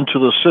into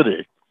the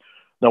city.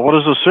 Now, what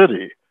is the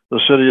city?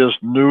 The city is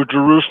New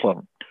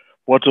Jerusalem.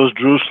 What does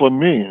Jerusalem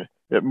mean?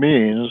 It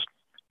means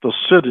the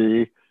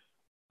city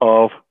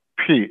of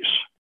peace.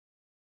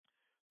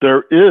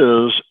 There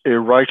is a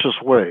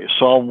righteous way.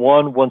 Psalm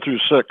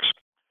 1:1-6.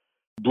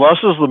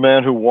 Blessed is the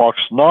man who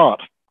walks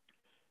not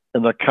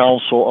in the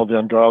counsel of the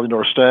ungodly,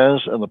 nor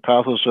stands in the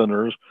path of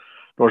sinners,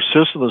 nor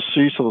sits in the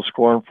seats of the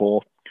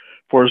scornful.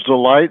 For his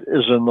delight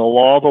is in the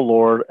law of the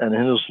Lord, and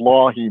in his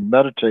law he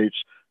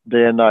meditates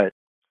day and night.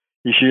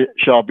 He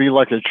shall be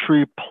like a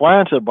tree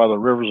planted by the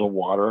rivers of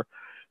water,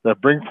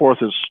 that bring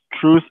forth its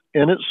truth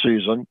in its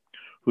season,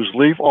 whose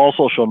leaf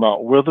also shall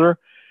not wither,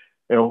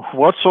 and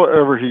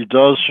whatsoever he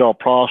does shall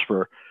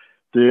prosper.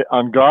 The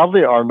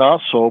ungodly are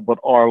not so, but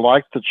are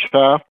like the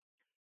chaff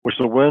which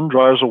the wind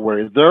drives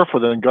away. Therefore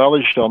the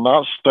ungodly shall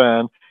not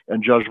stand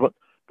in judgment,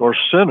 nor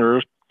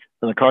sinners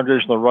in the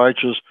congregation of the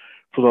righteous.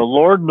 For the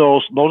Lord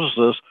knows, notice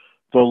this,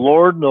 the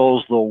Lord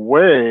knows the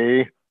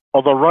way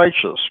of the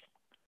righteous.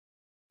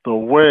 The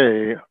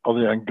way of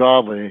the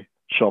ungodly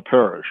shall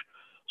perish.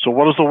 So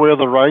what is the way of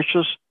the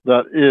righteous?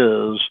 That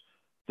is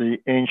the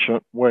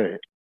ancient way.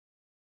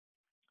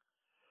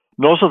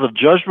 Notice that the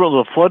judgment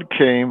of the flood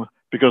came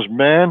because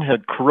man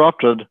had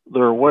corrupted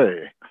their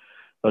way.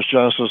 That's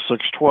Genesis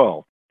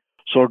 6:12.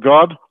 So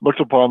God looked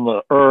upon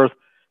the earth,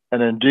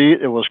 and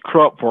indeed it was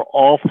corrupt, for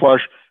all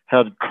flesh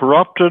had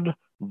corrupted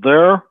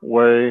their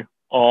way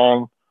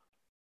on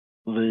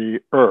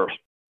the earth.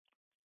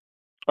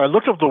 I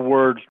looked up the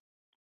word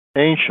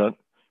ancient,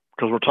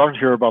 because we're talking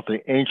here about the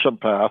ancient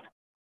path,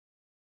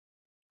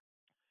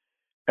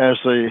 as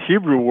the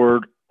Hebrew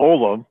word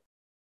olam.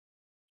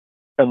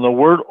 And the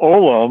word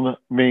olam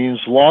means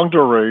long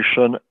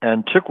duration,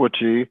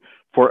 antiquity,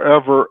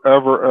 forever,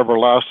 ever,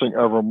 everlasting,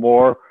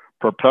 evermore,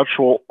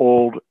 perpetual,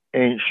 old,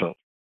 ancient.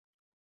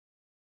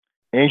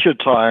 Ancient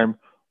time,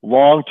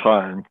 long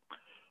time,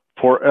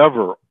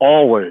 forever,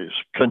 always,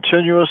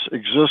 continuous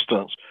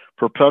existence,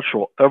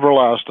 perpetual,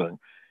 everlasting,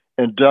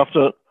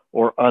 indefinite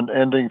or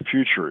unending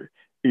future,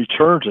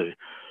 eternity.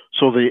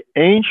 So the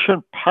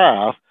ancient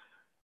path,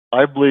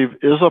 I believe,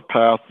 is a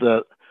path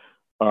that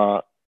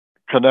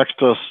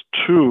connects us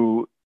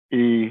to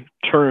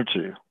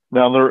eternity.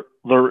 Now,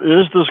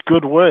 there is this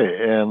good way,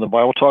 and the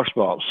Bible talks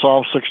about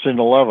Psalm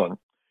 16:11.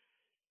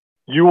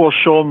 You will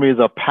show me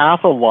the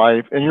path of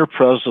life. In your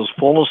presence,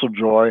 fullness of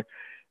joy.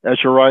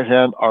 At your right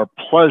hand are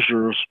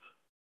pleasures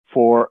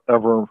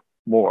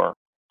forevermore.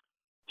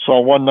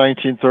 Psalm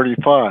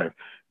 119:35.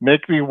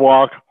 Make me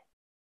walk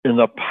in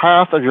the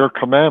path of your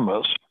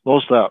commandments.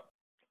 Notice that.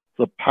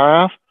 The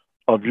path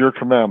of your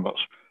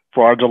commandments,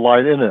 for I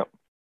delight in it.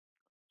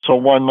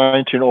 Psalm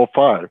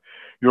 119:05.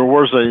 Your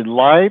word is a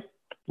light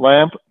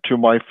lamp to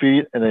my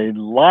feet and a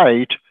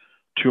light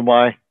to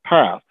my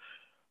path.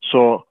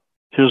 So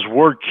his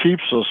word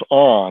keeps us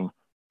on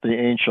the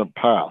ancient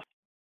path.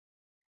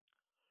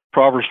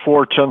 Proverbs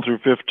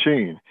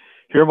 4:10-15.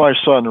 Hear my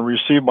son and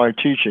receive my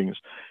teachings,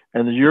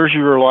 and the years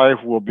of your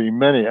life will be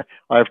many.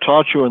 I have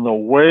taught you in the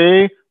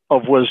way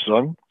of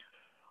wisdom.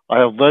 I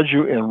have led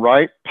you in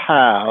right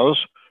paths.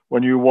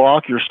 When you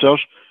walk, your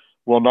steps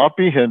will not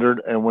be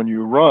hindered, and when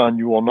you run,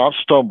 you will not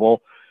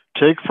stumble.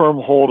 Take firm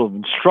hold of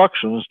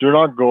instructions. Do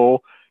not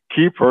go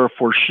Keep her,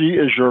 for she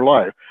is your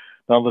life.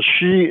 Now the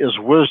she is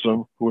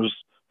wisdom, who is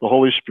the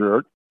Holy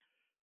Spirit.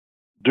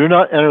 Do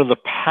not enter the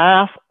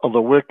path of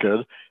the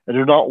wicked, and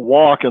do not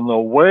walk in the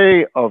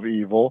way of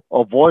evil.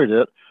 Avoid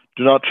it.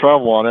 Do not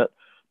travel on it.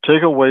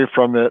 Take away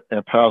from it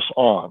and pass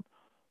on.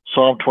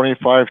 Psalm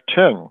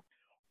 25:10.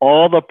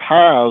 All the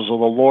paths of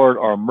the Lord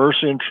are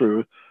mercy and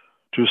truth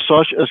to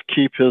such as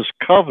keep his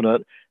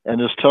covenant and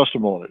his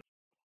testimonies.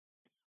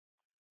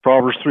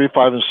 Proverbs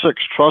 3:5 and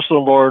 6. Trust in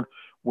the Lord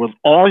with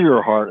all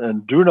your heart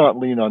and do not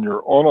lean on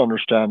your own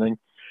understanding.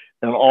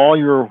 In all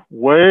your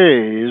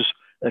ways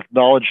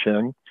acknowledge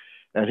him,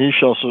 and he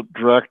shall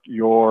direct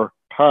your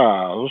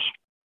paths.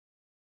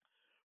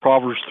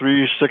 Proverbs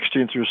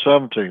 3:16 through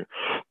 17.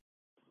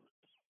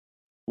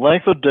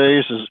 Length of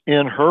days is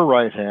in her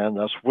right hand,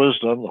 that's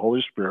wisdom, the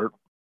Holy Spirit.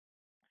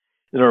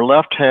 In her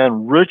left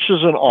hand,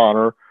 riches and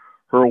honor.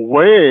 Her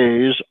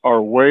ways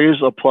are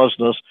ways of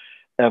pleasantness.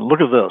 And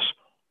look at this,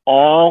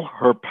 all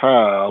her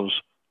paths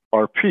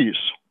are peace.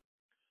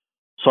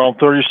 Psalm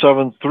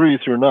 37:3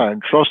 through 9.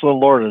 Trust in the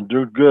Lord and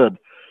do good.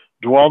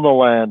 Dwell in the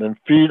land and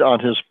feed on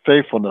his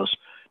faithfulness.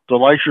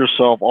 Delight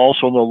yourself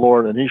also in the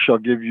Lord, and he shall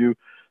give you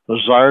the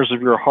desires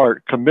of your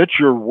heart. Commit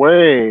your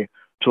way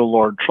to the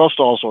Lord. Trust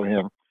also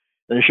him,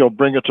 and he shall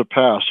bring it to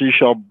pass. He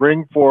shall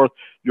bring forth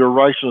your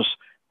righteousness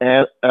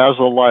as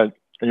the light,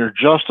 and your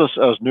justice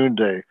as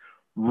noonday.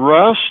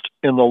 Rest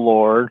in the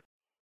Lord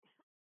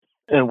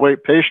and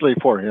wait patiently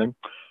for him.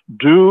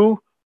 Do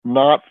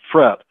not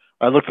fret.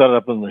 I looked that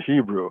up in the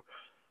Hebrew.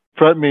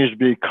 Fret means to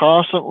be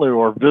constantly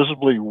or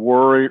visibly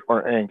worried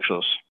or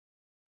anxious.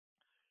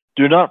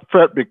 Do not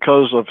fret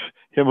because of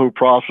him who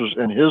prospers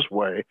in his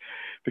way,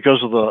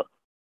 because of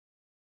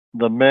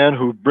the man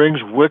who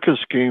brings wicked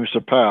schemes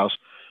to pass.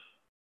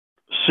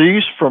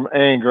 Cease from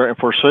anger and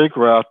forsake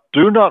wrath.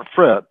 Do not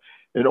fret.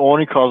 It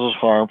only causes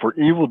harm, for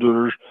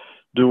evildoers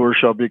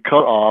shall be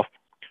cut off.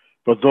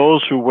 But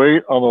those who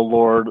wait on the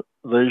Lord,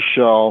 they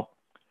shall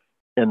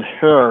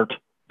inherit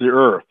the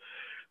earth.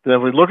 Then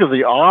if we look at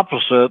the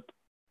opposite,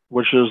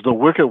 which is the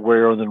wicked way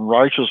or the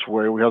righteous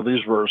way, we have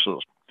these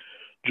verses.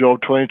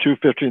 Job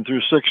 22:15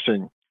 through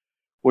 16.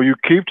 Will you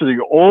keep to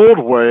the old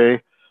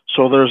way?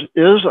 So there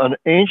is an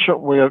ancient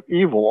way of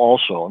evil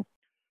also,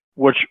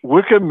 which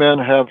wicked men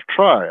have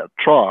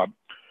trod,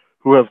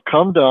 who have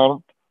come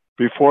down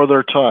before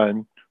their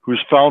time,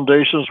 whose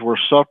foundations were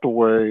swept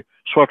away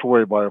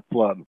by a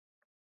flood.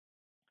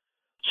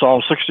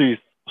 Psalm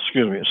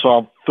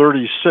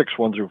 36,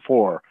 1 through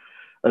 4.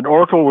 An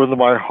oracle within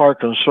my heart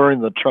concerning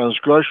the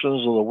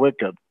transgressions of the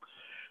wicked.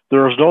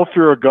 There is no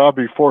fear of God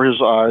before his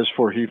eyes,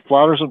 for he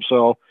flatters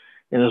himself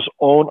in his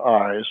own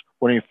eyes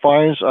when he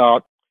finds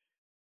out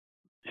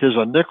his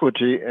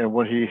iniquity and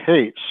when he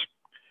hates.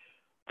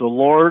 The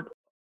Lord,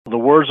 the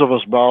words of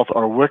his mouth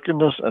are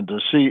wickedness and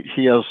deceit.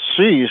 He has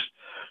ceased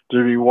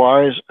to be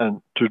wise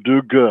and to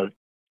do good.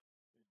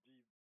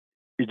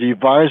 He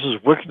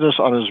devises wickedness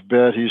on his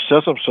bed. He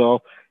sets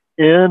himself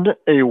in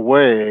a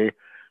way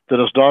that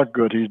is not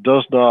good. He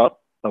does not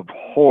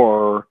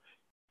abhor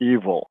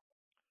evil.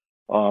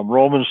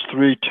 Romans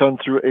 3:10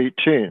 through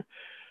 18.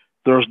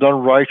 There is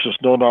none righteous,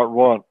 no, not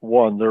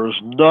one. There is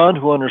none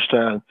who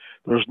understand.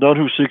 There is none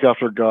who seek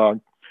after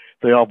God.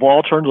 They have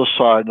all turned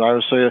aside, and I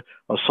would say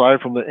aside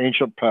from the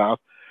ancient path.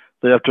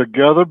 They have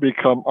together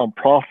become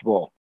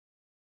unprofitable.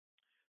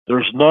 There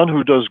is none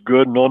who does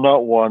good, no,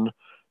 not one.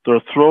 Their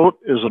throat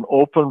is an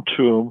open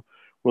tomb.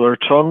 With their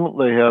tongue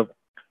they have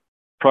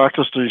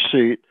practiced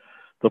deceit.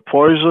 The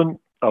poison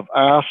of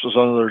asps is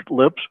under their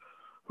lips,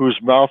 whose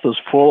mouth is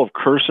full of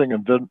cursing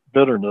and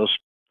bitterness.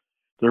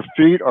 Their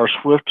feet are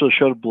swift to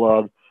shed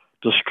blood.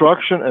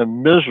 Destruction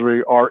and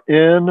misery are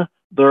in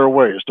their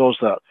ways. Notice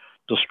that.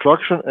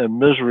 Destruction and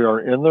misery are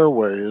in their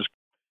ways,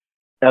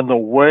 and the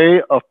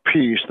way of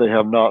peace they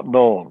have not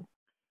known.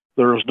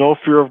 There is no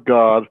fear of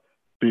God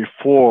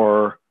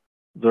before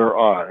their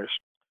eyes.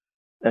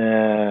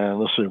 And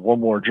let's see, one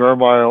more.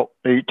 Jeremiah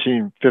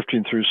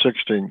 18:15 through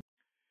 16.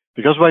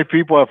 Because my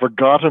people have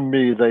forgotten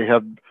me, they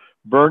have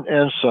burnt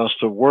incense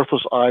to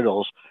worthless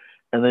idols,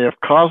 and they have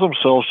caused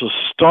themselves to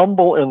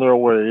stumble in their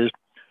ways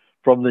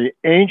from the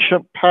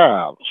ancient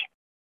paths,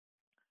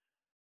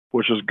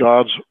 which is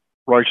God's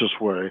righteous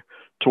way,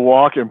 to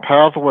walk in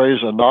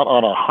pathways and not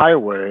on a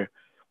highway,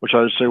 which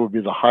I would say would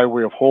be the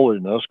highway of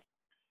holiness,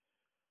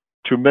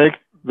 to make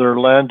their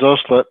land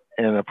desolate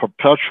and a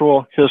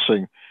perpetual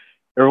hissing.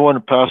 Everyone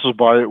who passes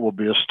by it will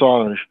be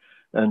astonished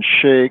and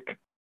shake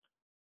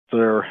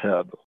their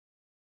head.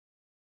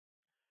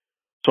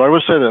 So I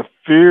would say that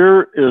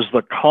fear is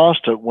the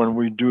constant when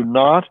we do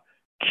not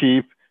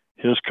keep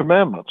his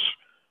commandments.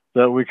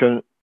 That we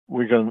can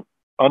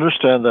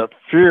understand that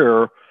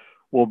fear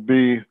will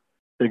be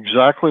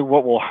exactly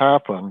what will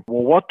happen.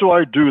 Well, what do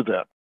I do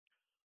then?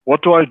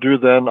 What do I do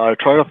then? I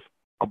try to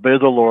obey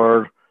the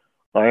Lord.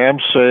 I am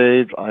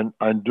saved.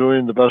 I'm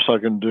doing the best I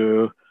can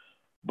do,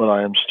 but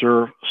I am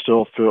still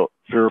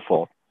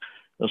fearful.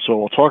 And so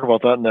we'll talk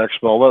about that next,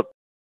 but I'll let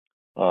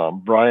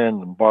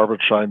Brian and Barbara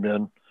chime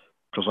in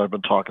because I've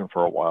been talking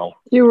for a while.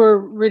 You were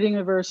reading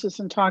the verses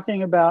and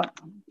talking about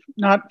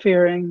not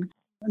fearing,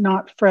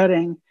 not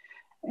fretting.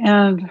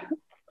 And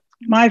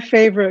my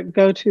favorite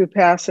go-to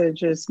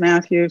passage is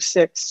Matthew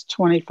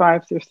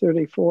 6:25 through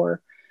 34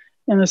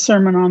 in the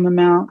Sermon on the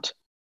Mount.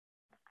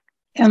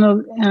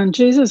 And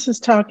Jesus is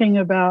talking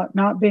about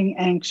not being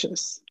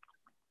anxious.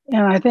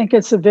 And I think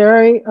it's a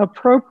very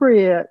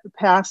appropriate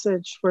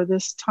passage for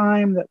this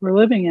time that we're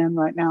living in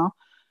right now,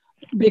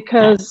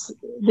 because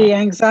the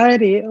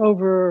anxiety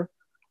over,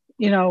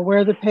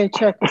 where the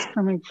paycheck is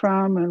coming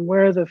from and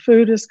where the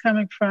food is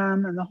coming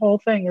from and the whole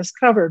thing is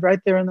covered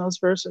right there in those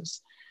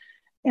verses.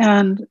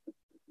 And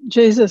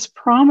Jesus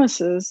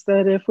promises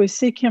that if we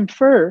seek him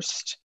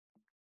first,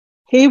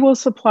 he will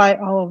supply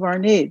all of our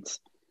needs.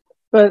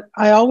 But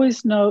I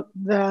always note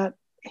that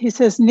he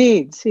says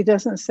needs. He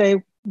doesn't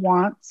say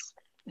wants.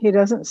 He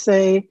doesn't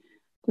say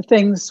the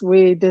things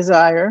we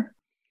desire.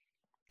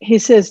 He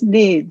says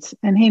needs,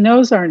 and he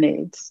knows our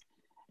needs.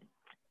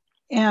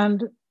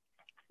 And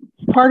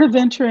part of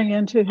entering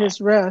into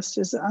his rest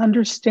is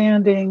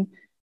understanding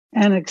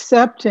and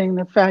accepting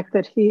the fact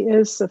that he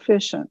is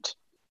sufficient.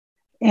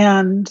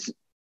 And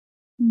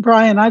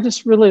Brian, I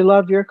just really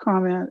love your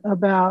comment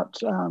about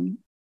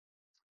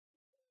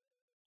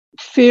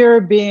fear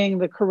being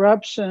the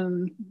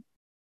corruption,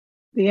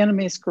 the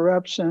enemy's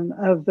corruption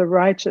of the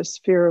righteous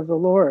fear of the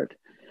Lord.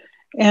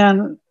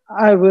 And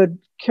I would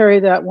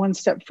carry that one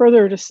step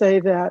further to say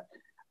that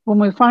when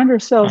we find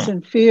ourselves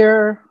in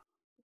fear,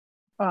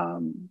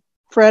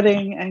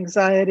 fretting,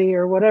 anxiety,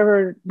 or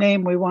whatever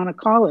name we want to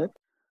call it,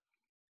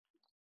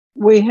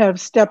 we have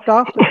stepped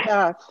off the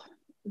path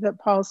that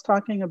Paul's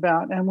talking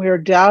about, and we are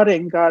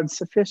doubting God's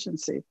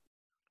sufficiency.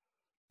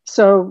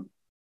 So,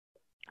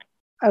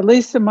 at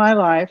least in my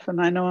life, and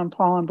I know in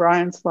Paul and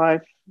Brian's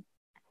life,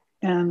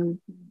 and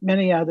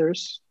many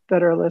others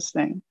that are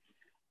listening,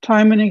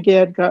 time and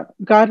again,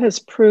 God has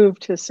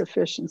proved his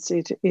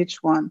sufficiency to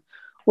each one,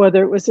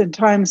 whether it was in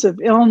times of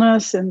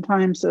illness, in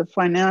times of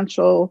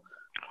financial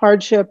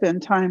hardship, in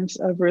times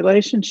of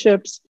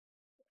relationships,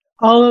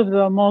 all of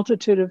the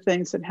multitude of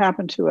things that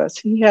happen to us.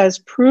 He has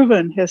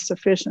proven his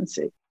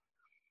sufficiency.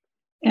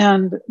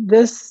 And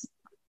this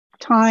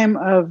time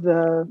of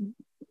the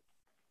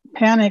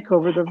panic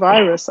over the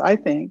virus, I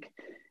think,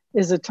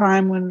 is a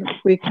time when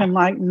we can,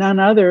 like none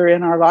other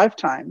in our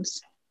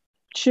lifetimes,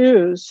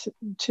 choose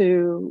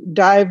to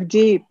dive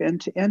deep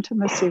into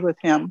intimacy with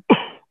him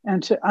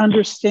and to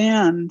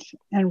understand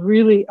and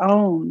really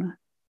own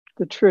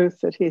the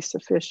truth that he's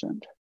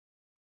sufficient.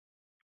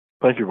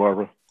 Thank you,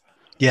 Barbara.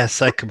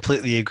 Yes, I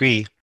completely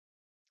agree.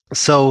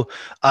 So,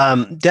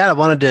 Dad, I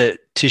wanted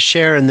to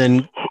share and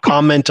then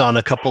comment on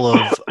a couple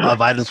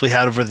of items we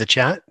had over the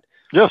chat.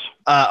 Yes.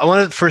 I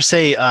wanted to first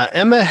say,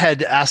 Emma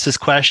had asked this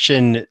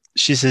question.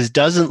 She says,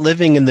 doesn't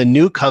living in the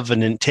new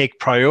covenant take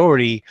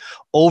priority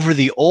over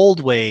the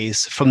old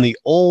ways from the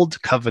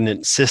old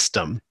covenant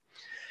system?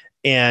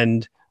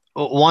 And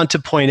I want to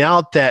point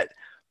out that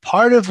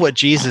part of what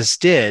Jesus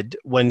did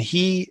when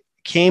he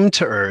came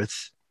to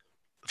earth,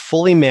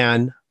 fully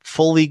man,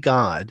 fully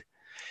God,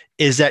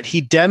 is that he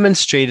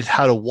demonstrated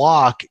how to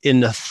walk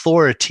in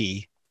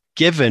authority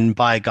given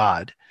by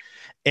God.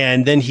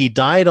 And then he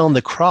died on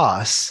the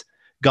cross.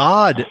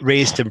 God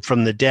raised him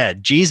from the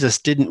dead. Jesus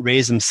didn't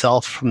raise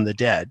himself from the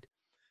dead,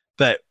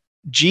 but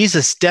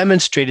Jesus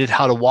demonstrated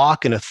how to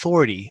walk in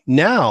authority.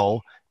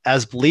 Now,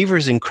 as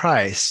believers in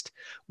Christ,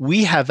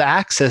 we have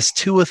access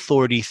to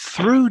authority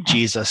through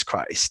Jesus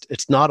Christ.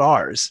 It's not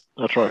ours.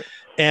 That's right.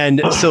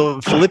 And so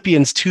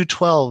Philippians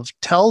 2:12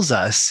 tells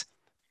us,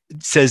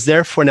 it says,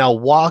 therefore now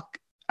work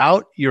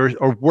out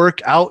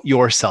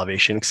your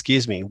salvation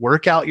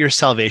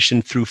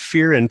through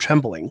fear and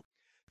trembling.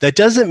 That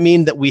doesn't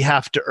mean that we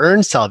have to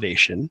earn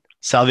salvation.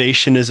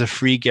 Salvation is a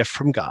free gift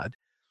from God.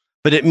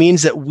 But it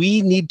means that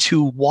we need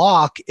to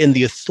walk in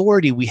the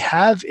authority we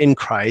have in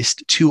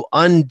Christ to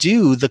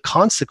undo the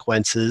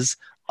consequences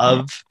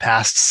of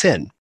past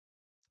sin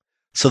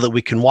so that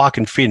we can walk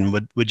in freedom.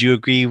 Would you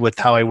agree with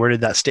how I worded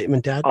that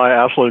statement, Dad? I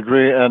absolutely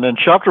agree. And in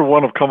chapter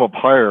 1 of Come Up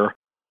Higher,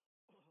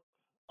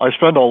 I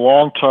spend a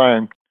long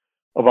time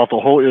about the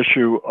whole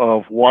issue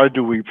of why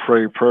do we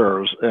pray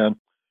prayers. And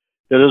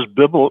it is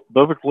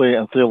biblically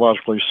and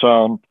theologically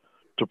sound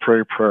to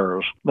pray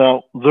prayers.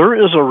 Now, there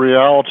is a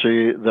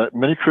reality that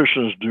many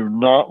Christians do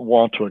not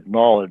want to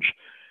acknowledge,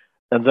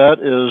 and that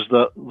is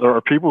that there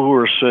are people who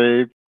are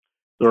saved,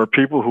 there are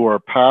people who are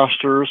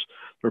pastors,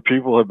 there are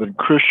people who have been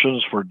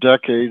Christians for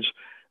decades,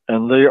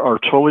 and they are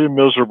totally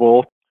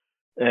miserable.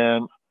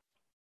 And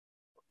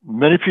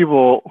many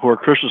people who are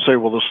Christians say,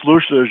 well, the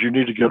solution is you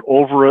need to get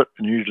over it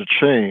and you need to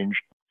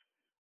change.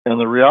 And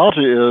the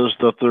reality is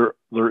that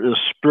there is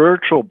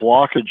spiritual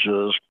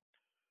blockages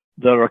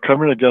that are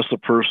coming against a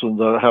person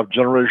that have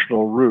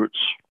generational roots.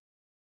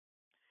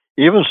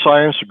 Even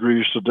science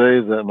agrees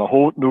today that in a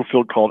whole new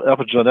field called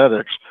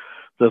epigenetics,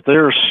 that they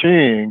are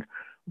seeing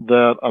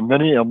that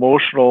many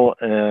emotional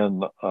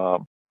and,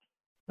 of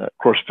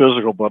course,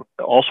 physical, but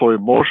also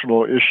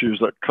emotional issues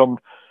that come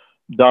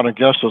down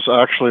against us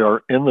actually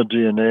are in the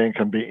DNA and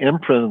can be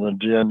imprinted in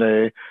the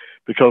DNA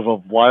because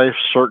of life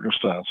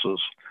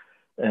circumstances.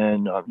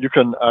 And you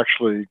can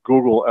actually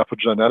Google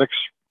epigenetics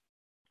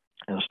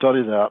and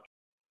study that.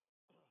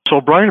 So,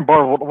 Brian and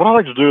Barb, what I'd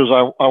like to do is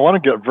I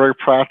want to get very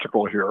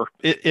practical here.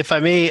 If I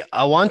may,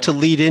 I want to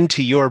lead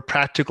into your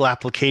practical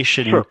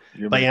application Sure.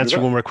 by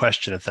answering one more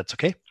question, if that's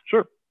okay.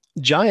 Sure.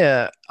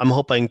 Jaya, I'm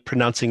hoping I'm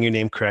pronouncing your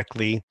name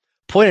correctly,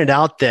 pointed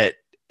out that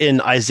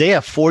in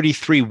Isaiah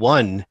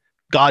 43:1,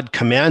 God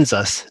commands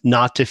us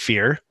not to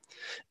fear,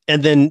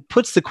 and then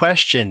puts the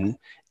question,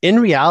 in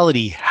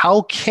reality,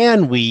 how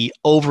can we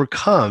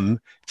overcome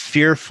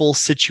fearful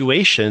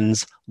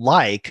situations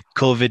like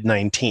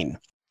COVID-19?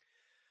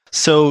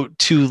 So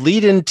to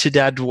lead into,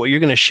 Dad, what you're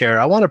going to share,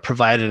 I want to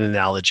provide an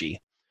analogy.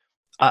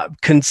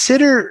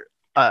 Consider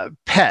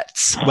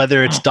pets,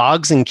 whether it's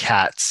dogs and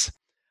cats.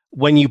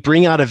 When you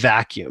bring out a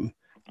vacuum,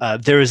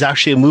 there was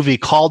actually a movie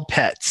called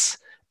Pets,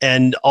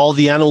 and all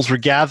the animals were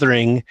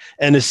gathering.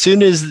 And as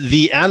soon as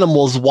the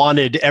animals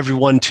wanted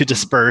everyone to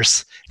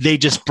disperse, they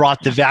just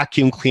brought the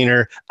vacuum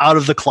cleaner out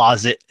of the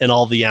closet and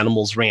all the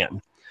animals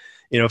ran.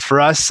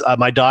 For us,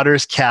 my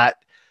daughter's cat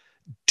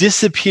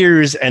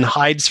disappears and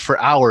hides for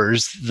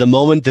hours the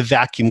moment the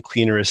vacuum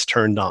cleaner is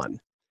turned on.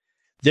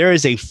 There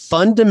is a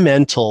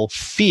fundamental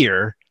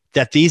fear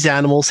that these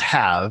animals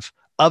have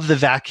of the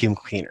vacuum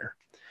cleaner.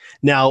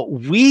 Now,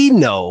 we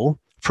know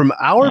from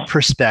our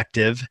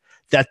perspective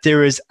that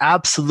there is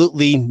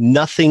absolutely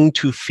nothing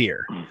to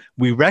fear.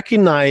 We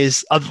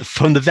recognize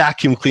from the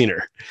vacuum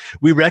cleaner.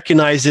 We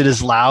recognize it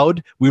is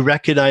loud. We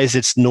recognize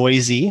it's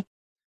noisy.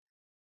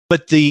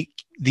 But the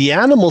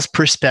animal's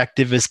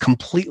perspective is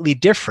completely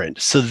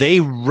different. So they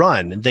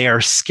run, they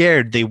are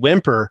scared, they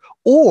whimper,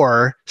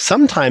 or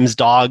sometimes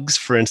dogs,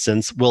 for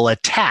instance, will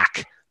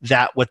attack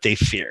what they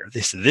fear.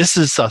 They say, this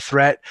is a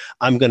threat,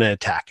 I'm going to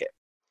attack it.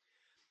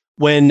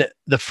 When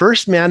the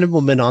first man and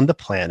woman on the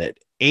planet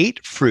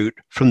ate fruit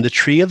from the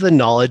tree of the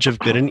knowledge of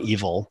good and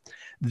evil,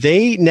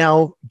 they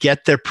now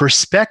get their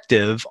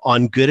perspective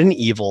on good and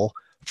evil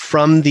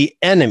from the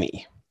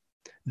enemy.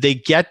 They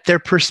get their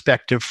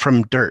perspective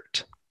from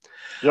dirt.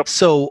 Yep.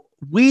 So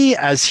we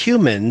as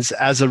humans,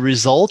 as a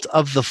result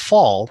of the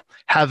fall,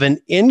 have an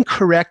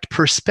incorrect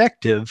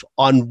perspective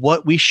on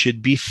what we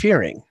should be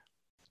fearing,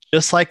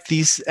 just like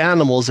these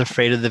animals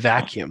afraid of the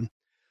vacuum.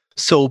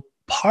 So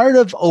part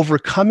of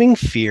overcoming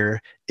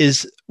fear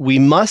is we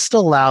must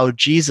allow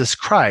Jesus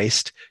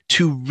Christ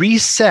to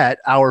reset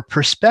our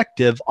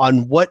perspective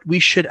on what we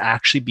should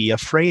actually be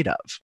afraid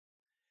of.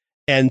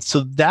 And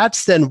so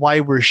that's then why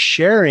we're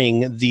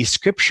sharing these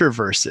scripture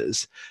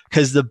verses,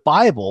 because the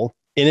Bible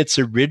in its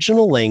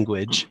original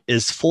language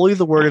is fully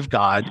the Word of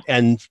God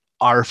and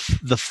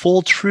the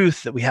full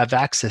truth that we have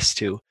access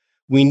to.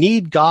 We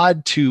need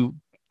God to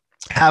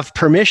have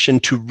permission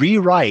to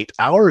rewrite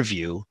our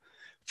view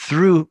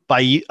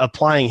by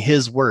applying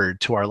His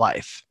Word to our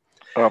life.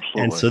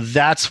 Absolutely. And so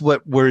that's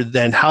what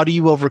how do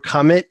you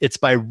overcome it? It's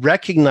by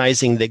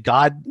recognizing that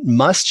God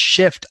must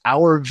shift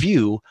our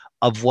view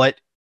of what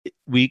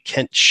we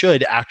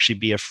should actually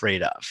be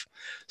afraid of.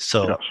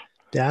 So, yes.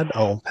 Dad,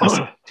 I'll pass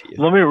it to you.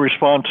 Let me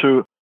respond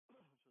to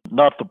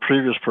not the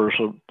previous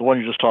person, the one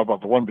you just talked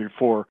about, the one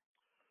before.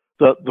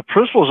 That the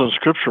principles in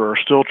Scripture are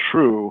still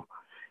true,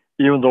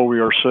 even though we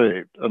are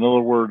saved. In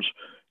other words,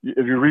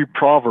 if you read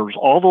Proverbs,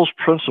 all those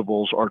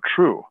principles are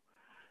true,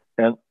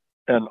 and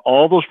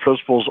all those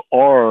principles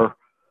are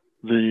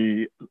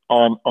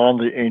on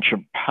the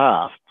ancient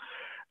path.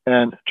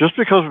 And just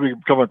because we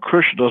become a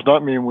Christian does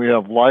not mean we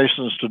have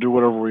license to do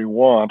whatever we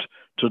want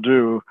to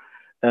do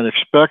and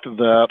expect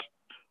that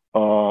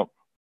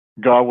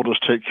God will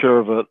just take care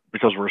of it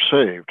because we're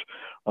saved.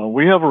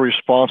 We have a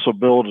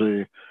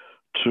responsibility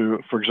to,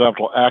 for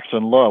example, act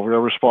in love. We have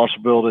a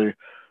responsibility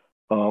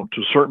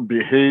to certain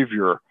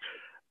behavior.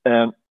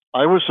 And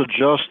I would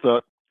suggest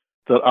that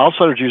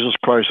outside of Jesus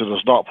Christ, it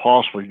is not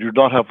possible. You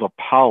do not have the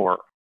power.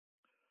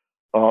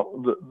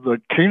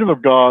 The kingdom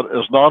of God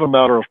is not a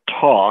matter of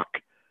talk.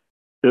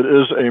 It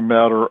is a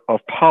matter of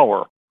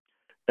power.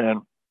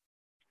 And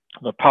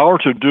the power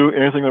to do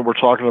anything that we're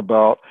talking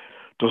about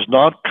does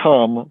not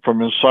come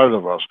from inside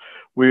of us.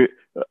 We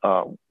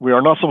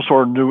are not some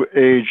sort of new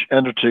age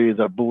entity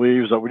that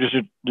believes that we just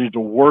need to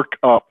work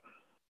up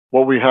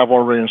what we have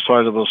already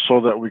inside of us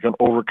so that we can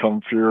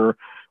overcome fear,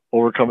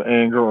 overcome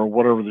anger, or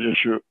whatever the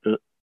issue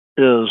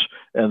is,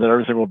 and then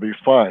everything will be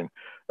fine.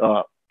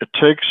 It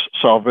takes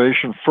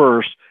salvation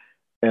first,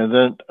 and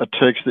then it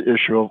takes the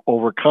issue of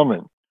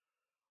overcoming.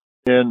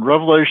 In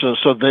Revelation, it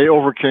said they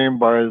overcame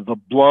by the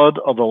blood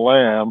of the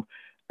Lamb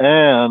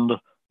and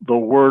the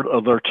word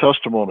of their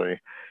testimony.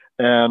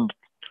 And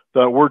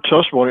that word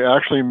testimony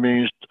actually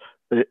means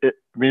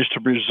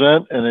to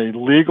present in a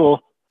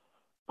legal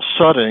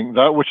setting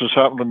that which has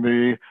happened to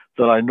me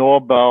that I know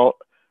about,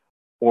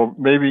 or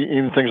maybe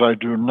even things I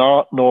do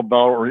not know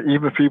about, or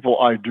even people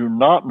I do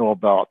not know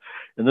about.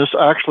 And this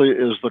actually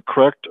is the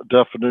correct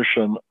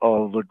definition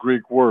of the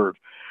Greek word.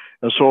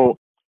 And so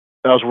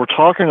as we're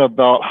talking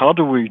about how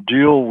do we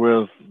deal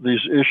with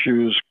these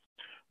issues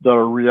that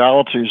are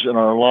realities in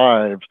our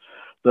lives,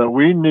 that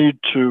we need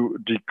to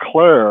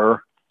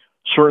declare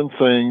certain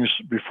things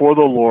before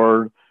the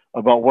Lord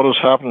about what has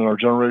happened in our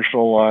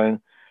generational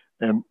line,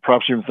 and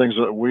perhaps even things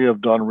that we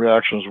have done,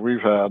 reactions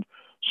we've had,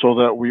 so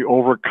that we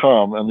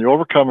overcome. And the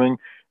overcoming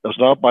is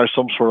not by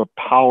some sort of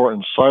power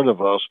inside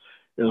of us,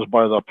 it is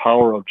by the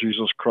power of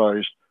Jesus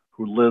Christ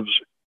who lives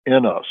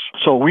in us.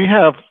 So we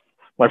have,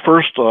 my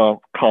first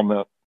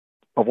comment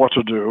of what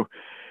to do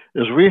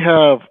is we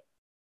have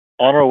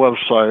on our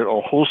website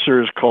a whole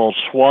series called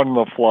Swatting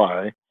the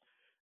Fly,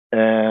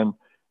 and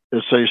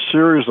it's a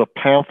series of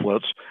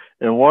pamphlets.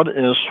 And what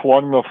is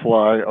Swatting the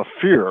Fly of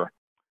fear?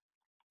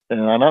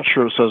 And I'm not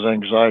sure it says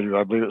anxiety,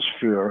 I believe it's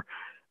fear.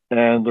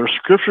 And there's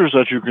scriptures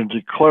that you can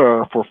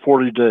declare for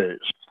 40 days.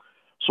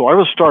 So I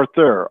would start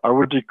there. I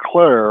would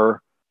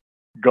declare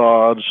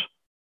God's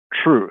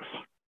truth.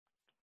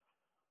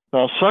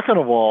 Now, second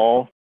of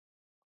all,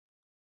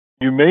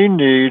 you may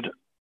need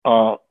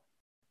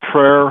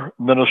prayer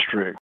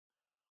ministry.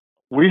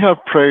 We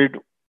have prayed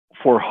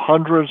for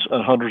hundreds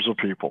and hundreds of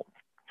people.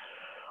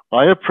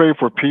 I have prayed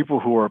for people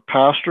who are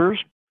pastors,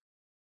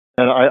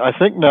 and I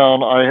think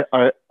now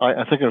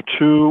I think of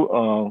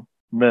two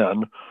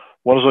men.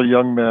 One is a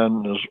young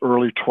man in his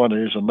early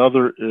 20s.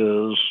 Another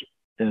is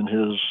in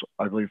his,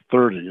 I believe,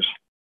 30s.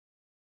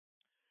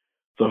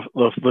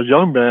 The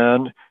young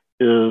man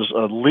is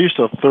at least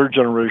a third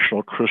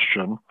generational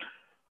Christian.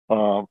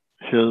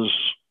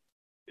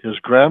 His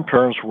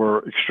grandparents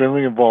were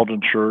extremely involved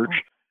in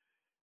church.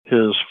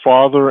 His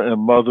father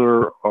and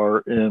mother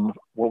are in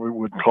what we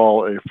would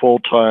call a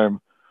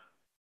full-time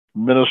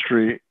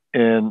ministry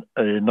in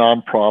a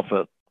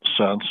nonprofit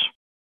sense.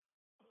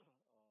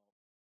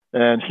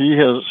 And he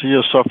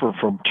has suffered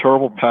from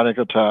terrible panic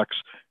attacks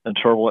and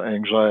terrible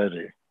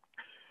anxiety.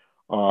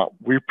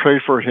 We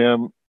prayed for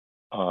him.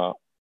 I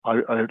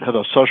had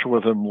a session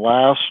with him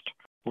last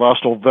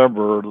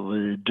November,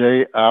 the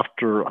day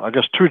after, I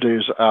guess 2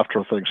 days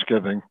after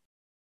Thanksgiving.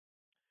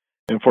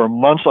 And for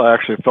months, I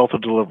actually felt a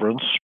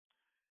deliverance.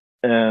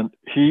 And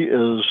he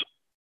is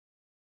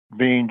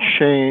being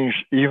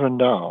changed even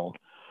now,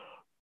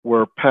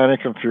 where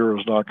panic and fear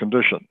is not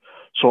conditioned.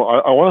 So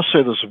I want to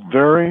say this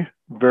very,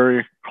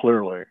 very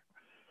clearly.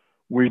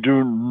 We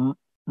do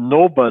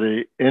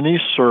nobody any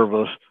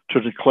service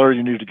to declare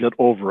you need to get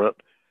over it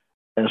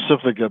and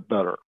simply get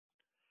better.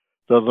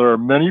 That there are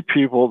many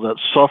people that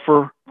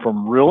suffer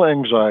from real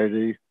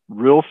anxiety,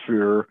 real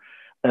fear,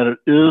 and it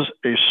is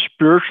a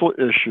spiritual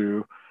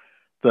issue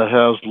that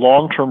has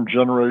long-term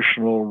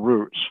generational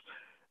roots.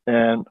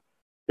 And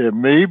it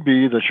may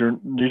be that you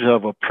need to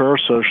have a prayer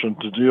session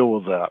to deal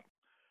with that.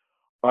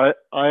 I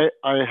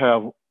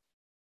have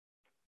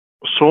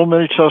so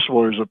many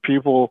testimonies of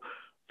people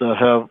that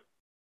have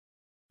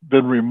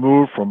been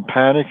removed from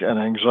panic and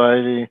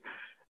anxiety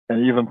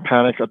and even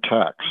panic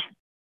attacks.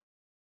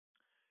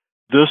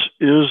 This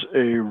is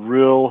a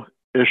real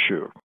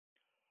issue.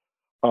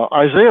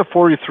 Isaiah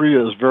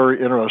 43 is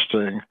very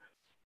interesting.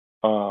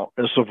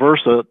 It's a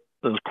verse that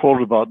is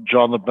quoted about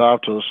John the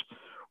Baptist,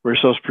 where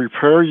he says,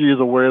 "Prepare ye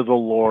the way of the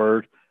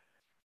Lord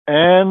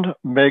and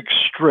make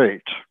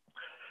straight."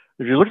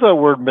 If you look at that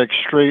word "make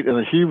straight" in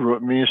the Hebrew,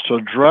 it means to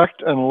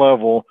direct and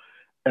level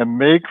and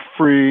make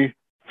free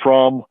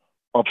from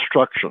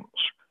obstructions.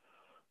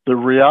 The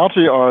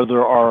reality are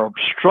there are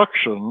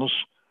obstructions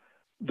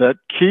that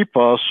keep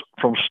us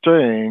from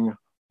staying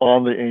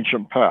on the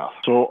ancient path.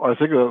 So I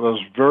think that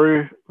is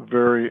very,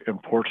 very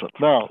important.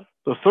 Now,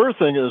 the third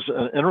thing is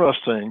an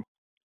interesting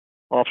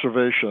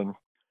observation,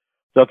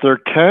 that there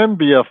can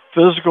be a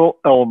physical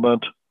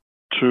element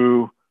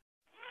to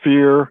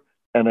fear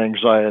and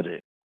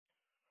anxiety.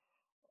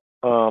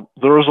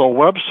 There is a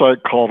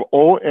website called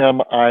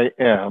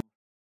OMIM,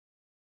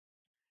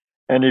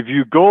 and if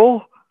you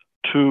go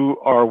to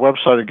our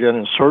website again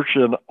and search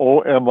in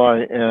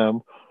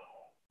OMIM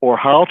or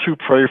how to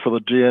pray for the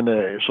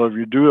DNA, so if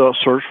you do a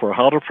search for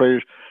how to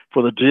pray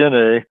for the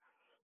DNA,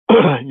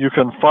 you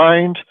can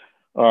find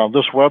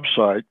this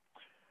website.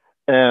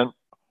 And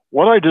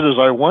what I did is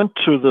I went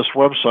to this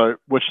website,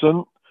 which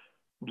then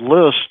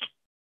lists,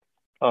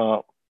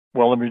 well,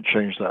 let me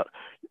change that.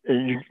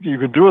 You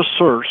can do a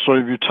search. So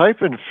if you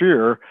type in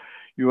fear,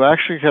 you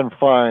actually can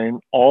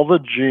find all the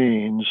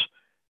genes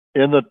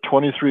in the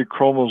 23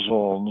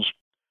 chromosomes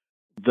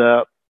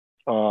that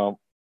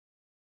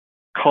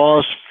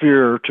cause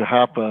fear to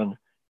happen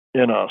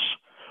in us.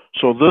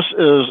 So this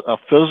is a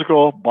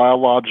physical,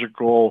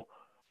 biological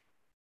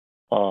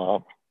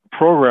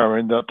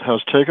programming that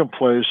has taken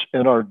place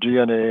in our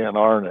DNA and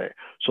RNA.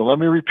 So let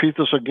me repeat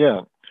this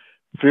again.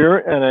 Fear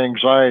and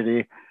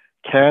anxiety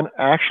can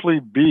actually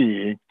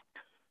be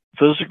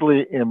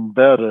physically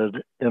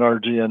embedded in our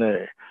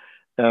DNA.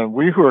 And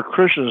we who are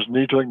Christians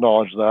need to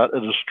acknowledge that.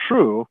 It is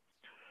true.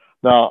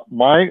 Now,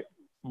 my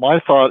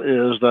thought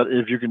is that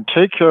if you can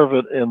take care of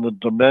it in the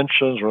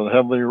dimensions or the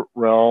heavenly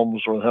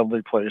realms or the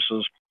heavenly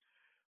places,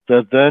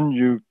 that then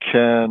you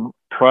can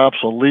perhaps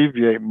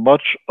alleviate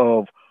much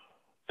of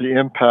the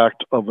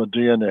impact of the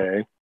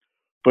DNA.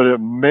 But it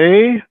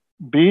may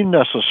be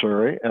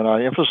necessary, and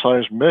I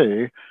emphasize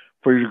may,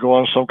 for you to go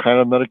on some kind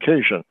of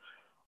medication.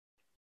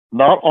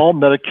 Not all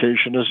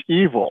medication is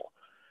evil.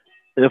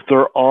 If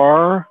there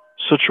are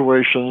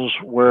situations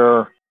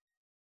where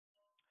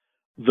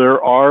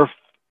there are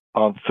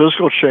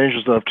physical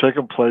changes that have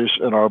taken place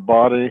in our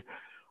body,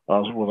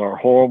 with our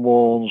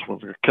hormones,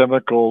 with the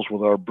chemicals,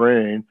 with our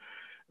brain,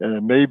 and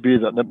it may be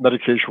that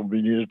medication will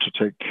be needed to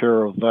take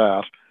care of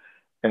that,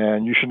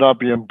 and you should not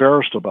be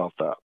embarrassed about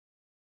that.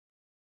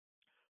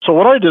 So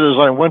what I did is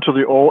I went to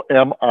the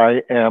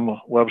OMIM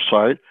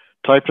website,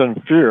 typed in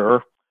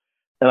fear,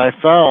 and I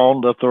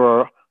found that there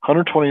are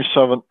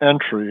 127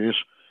 entries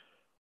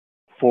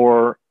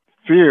for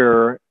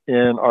fear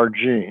in our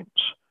genes.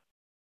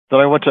 Then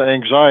I went to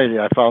anxiety.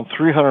 I found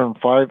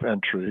 305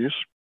 entries.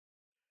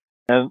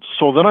 And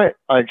so then I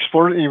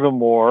explored it even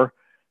more.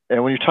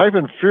 And when you type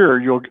in fear,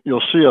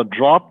 you'll see a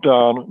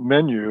drop-down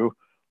menu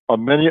of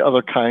many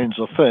other kinds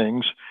of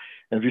things.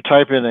 And if you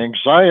type in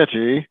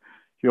anxiety,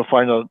 you'll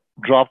find a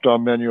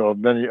drop-down menu of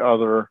many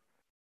other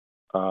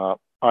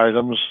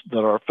items that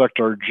affect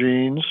our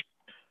genes.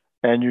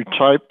 And you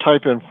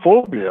type in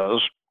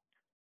phobias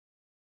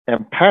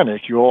and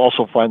panic, you'll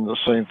also find the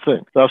same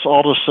thing. That's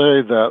all to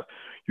say that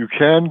you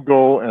can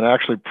go and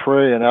actually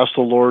pray and ask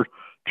the Lord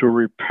to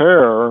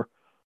repair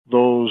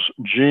those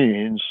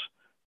genes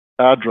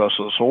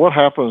addresses. So what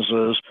happens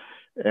is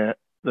that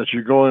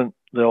you go in,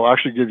 they'll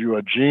actually give you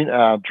a gene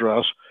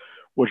address,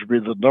 which would be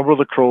the number of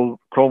the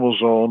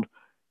chromosome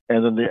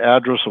and then the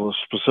address of a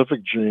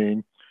specific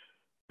gene,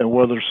 and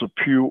whether it's the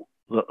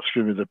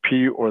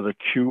P or the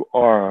Q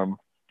arm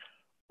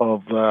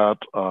of that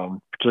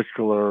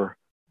particular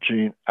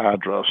gene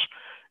address.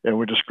 And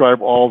we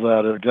describe all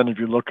that. And again, if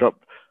you look up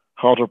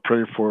how to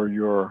pray for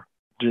your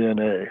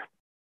DNA.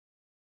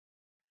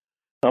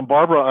 Now,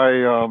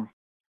 Barbara,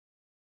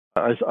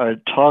 I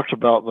talked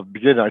about the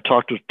beginning. I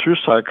talked to two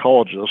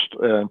psychologists,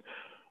 and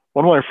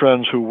one of my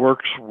friends who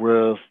works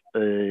with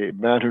a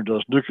man who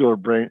does nuclear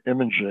brain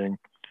imaging,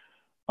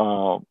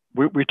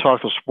 we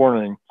talked this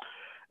morning,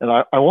 and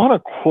I want to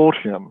quote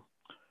him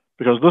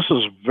because this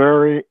is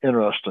very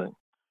interesting.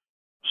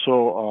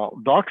 So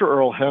Dr.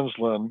 Earl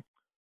Henslin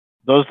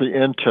does the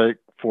intake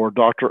for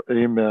Dr.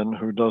 Amen,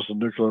 who does the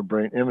nuclear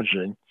brain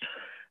imaging.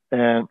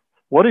 And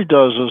what he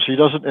does is he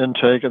does an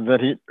intake, and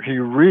then he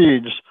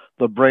reads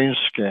the brain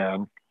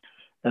scan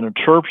and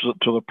interprets it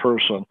to the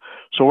person.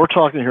 So we're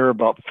talking here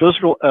about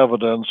physical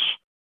evidence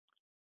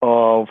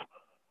of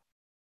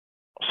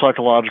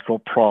psychological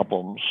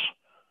problems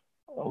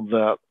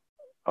that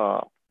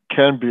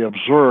can be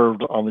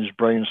observed on these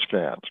brain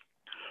scans.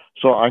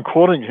 So I'm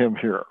quoting him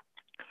here.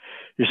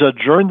 He said,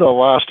 during the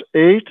last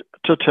 8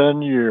 to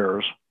 10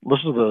 years,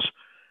 listen to this,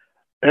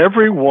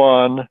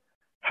 everyone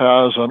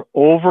has an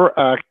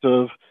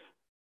overactive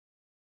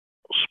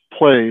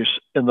place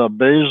in the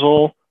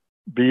basal,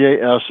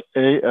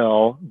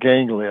 BASAL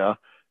ganglia,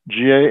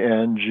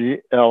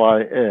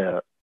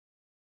 GANGLIA.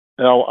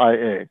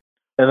 And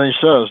then he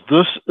says,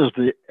 this is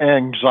the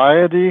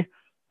anxiety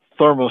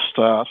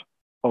thermostat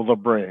of the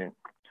brain.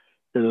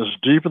 It is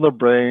deep in the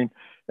brain,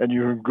 and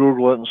you can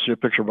Google it and see a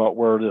picture about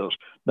where it is.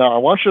 Now, I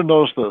want you to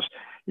notice this.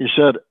 He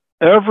said,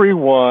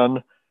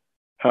 everyone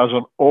has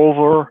an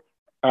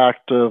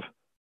overactive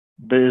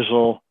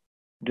basal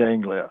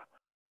ganglia.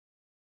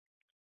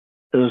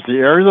 It is the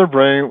area of the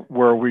brain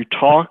where we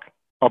talk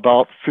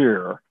about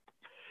fear.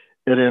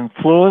 It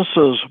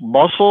influences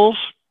muscles,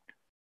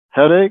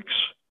 headaches,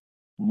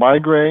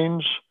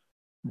 migraines,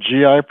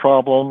 GI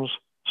problems,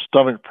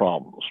 stomach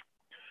problems.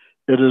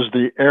 It is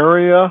the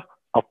area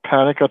of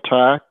panic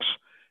attacks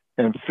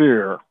and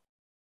fear.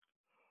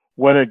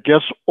 When it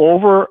gets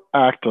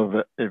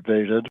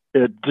overactivated,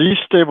 it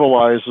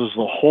destabilizes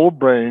the whole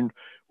brain,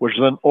 which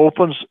then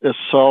opens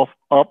itself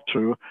up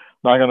to,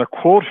 now I'm going to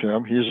quote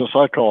him, he's a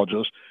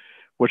psychologist,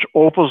 which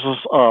opens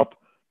us up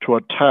to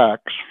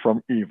attacks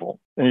from evil.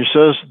 And he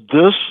says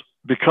this,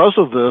 because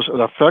of this, it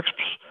affects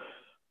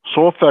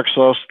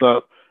us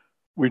that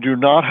we do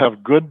not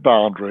have good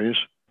boundaries.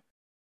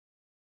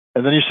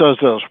 And then he says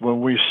this,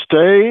 when we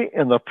stay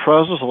in the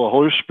presence of the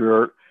Holy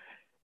Spirit,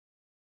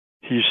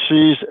 he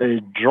sees a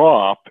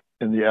drop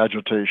in the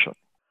agitation.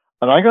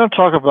 And I'm going to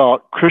talk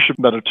about Christian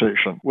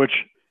meditation, which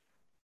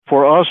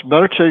for us,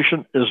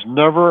 meditation is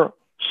never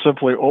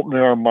simply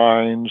opening our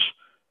minds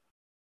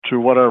to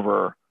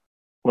whatever.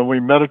 When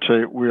we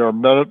meditate, we are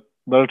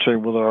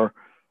meditating with our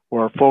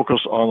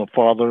focus on the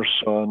Father,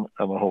 Son,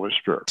 and the Holy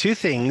Spirit. Two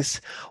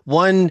things.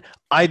 One,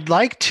 I'd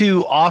like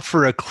to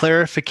offer a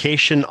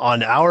clarification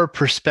on our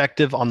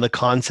perspective on the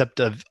concept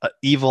of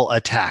evil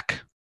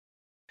attack.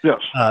 Yes.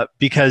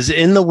 Because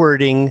in the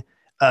wording,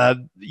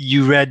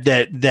 you read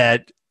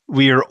that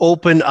we are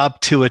open up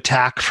to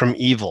attack from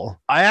evil.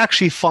 I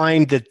actually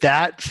find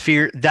that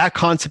fear, that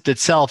concept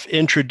itself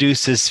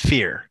introduces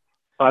fear.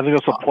 I think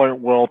that's a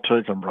point well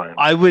taken, Brian.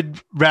 I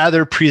would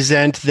rather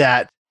present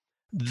that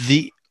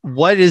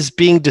what is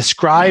being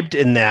described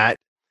in that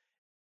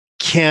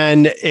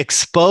can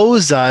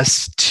expose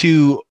us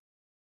to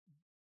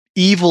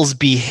evil's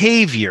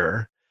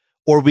behavior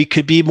or we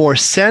could be more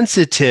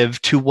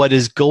sensitive to what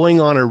is going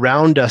on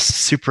around us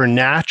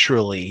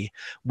supernaturally,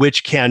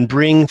 which can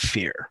bring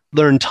fear.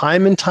 Learn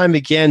time and time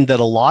again that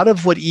a lot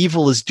of what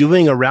evil is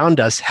doing around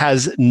us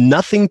has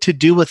nothing to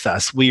do with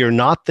us. We are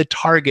not the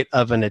target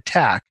of an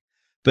attack,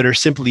 but are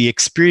simply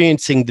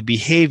experiencing the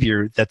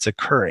behavior that's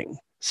occurring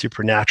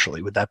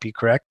supernaturally. Would that be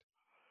correct?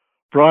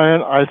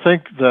 Brian, I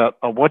think that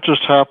what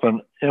just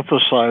happened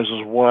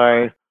emphasizes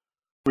why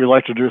we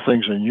like to do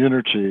things in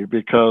unity,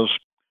 because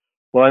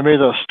when I made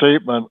that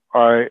statement,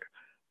 I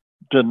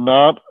did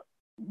not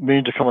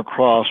mean to come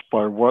across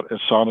by what it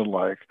sounded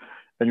like.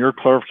 And your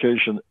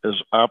clarification is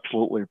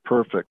absolutely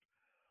perfect.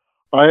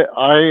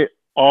 I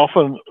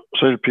often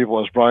say to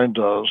people, as Brian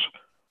does,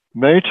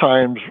 many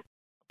times, in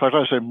fact,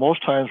 I say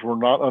most times we're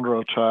not under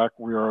attack,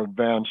 we are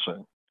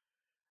advancing.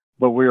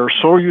 But we are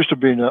so used to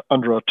being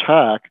under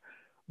attack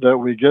that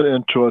we get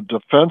into a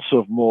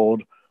defensive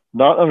mode,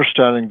 not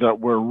understanding that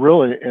we're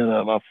really in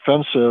an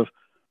offensive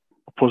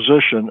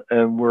position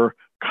and we're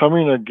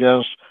coming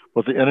against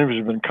what the enemies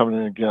have been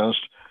coming against,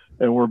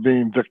 and we're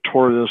being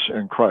victorious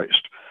in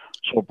Christ.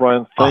 So,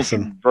 Brian, thank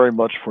you very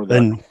much for that.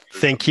 And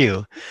thank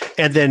you.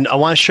 And then I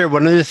want to share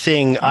one other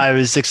thing. I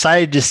was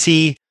excited to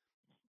see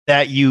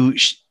that you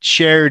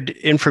shared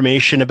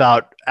information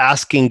about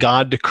asking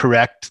God to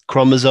correct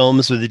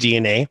chromosomes with the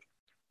DNA.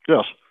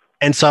 Yes.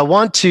 And so I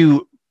want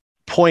to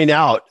point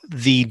out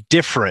the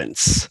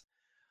difference.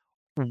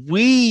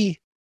 We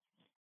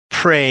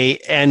pray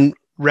and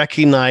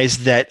recognize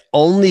that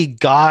only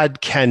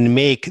God can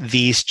make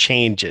these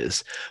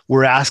changes.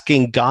 We're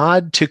asking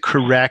God to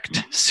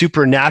correct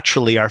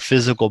supernaturally our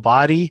physical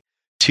body,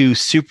 to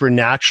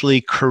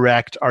supernaturally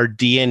correct our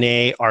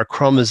DNA, our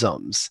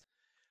chromosomes.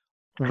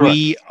 Correct.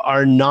 We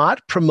are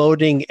not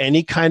promoting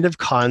any kind of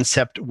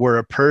concept where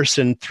a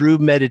person, through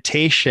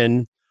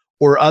meditation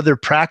or other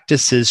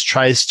practices,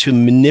 tries to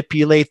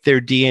manipulate their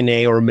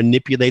DNA or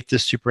manipulate the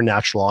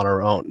supernatural on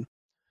our own.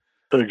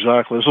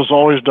 Exactly. This is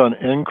always done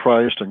in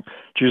Christ, and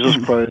Jesus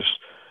Christ,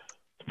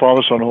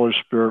 Father, Son, Holy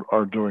Spirit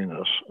are doing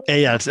this.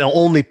 And yeah, it's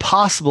only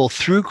possible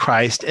through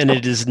Christ, and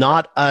it is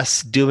not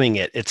us doing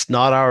it. It's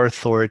not our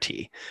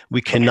authority.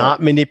 We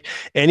cannot manipulate.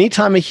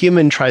 Anytime a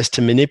human tries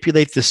to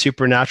manipulate the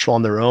supernatural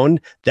on their own,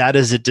 that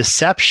is a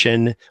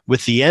deception,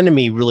 with the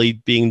enemy really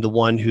being the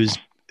one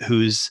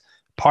who's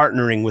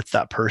partnering with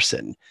that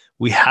person.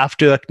 We have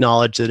to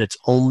acknowledge that it's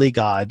only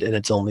God and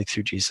it's only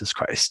through Jesus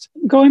Christ.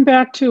 Going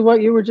back to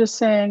what you were just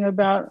saying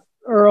about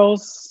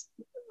Earl's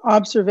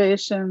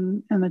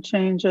observation and the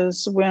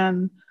changes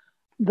when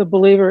the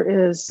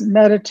believer is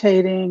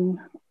meditating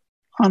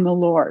on the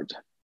Lord.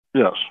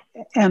 Yes.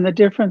 And the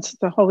difference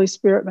the Holy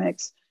Spirit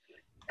makes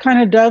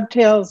kind of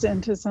dovetails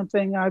into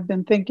something I've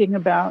been thinking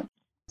about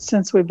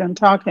since we've been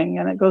talking.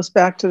 And it goes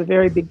back to the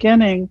very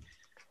beginning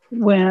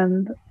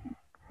when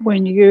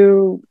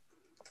you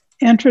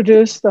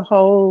introduce the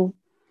whole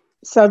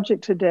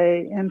subject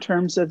today in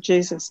terms of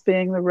Jesus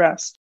being the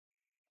rest.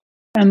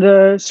 And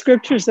the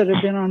scriptures that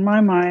have been on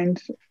my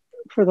mind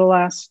for the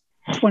last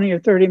 20 or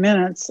 30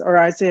 minutes are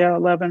Isaiah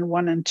 11,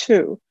 1 and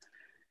 2.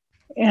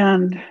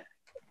 And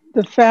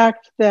the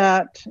fact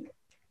that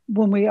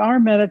when we are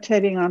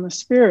meditating on the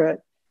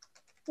Spirit,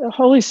 the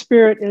Holy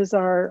Spirit is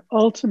our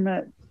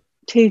ultimate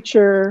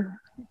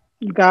teacher,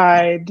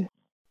 guide,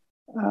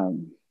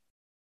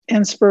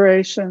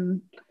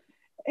 inspiration.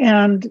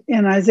 And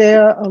in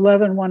Isaiah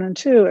 11, 1 and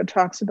 2, it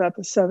talks about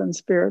the seven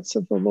spirits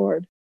of the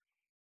Lord.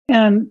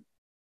 And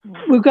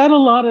we've got a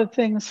lot of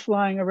things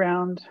flying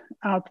around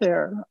out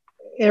there.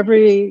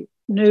 Every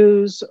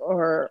news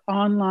or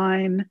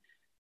online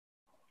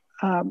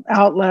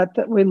outlet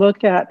that we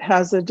look at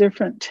has a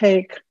different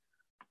take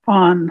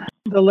on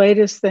the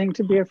latest thing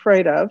to be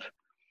afraid of.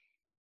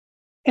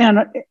 And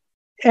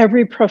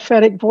every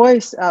prophetic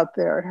voice out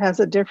there has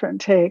a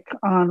different take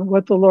on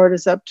what the Lord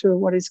is up to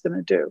and what he's going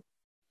to do.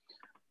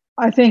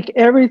 I think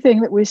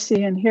everything that we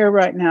see and hear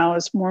right now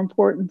is more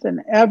important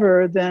than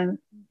ever, than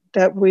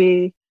that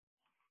we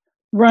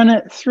run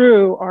it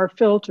through our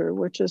filter,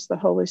 which is the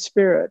Holy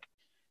Spirit.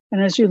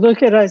 And as you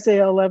look at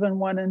Isaiah 11,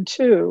 1 and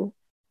 2,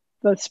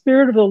 the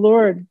Spirit of the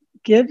Lord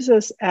gives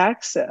us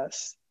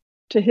access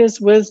to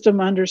his wisdom,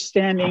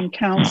 understanding,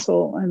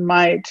 counsel, and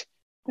might,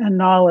 and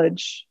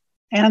knowledge,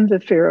 and the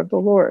fear of the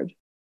Lord.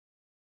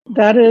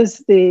 That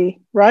is the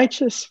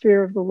righteous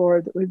fear of the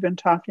Lord that we've been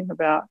talking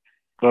about.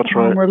 That's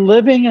right. When we're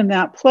living in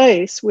that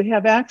place, we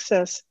have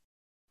access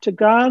to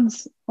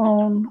God's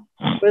own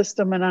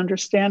wisdom and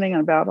understanding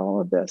about all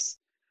of this.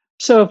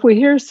 So if we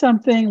hear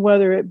something,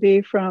 whether it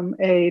be from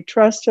a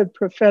trusted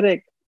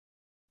prophetic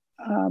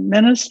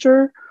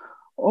minister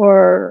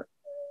or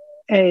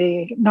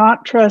a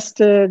not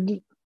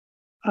trusted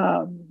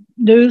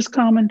news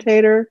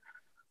commentator,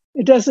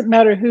 it doesn't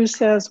matter who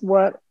says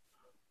what,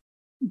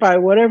 by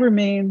whatever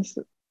means,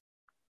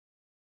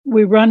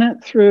 we run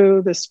it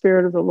through the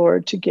Spirit of the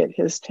Lord to get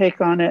his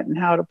take on it and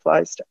how it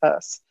applies to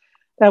us.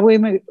 That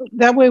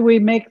way we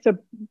make the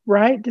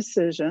right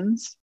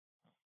decisions,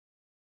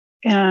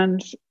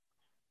 and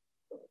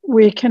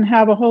we can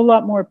have a whole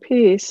lot more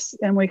peace,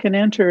 and we can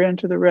enter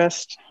into the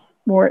rest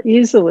more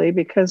easily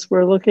because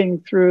we're looking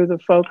through the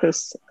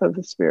focus of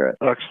the Spirit.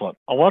 Excellent.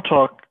 I want to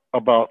talk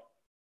about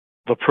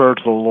the prayer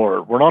to the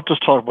Lord. We're not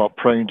just talking about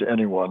praying to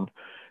anyone,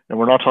 and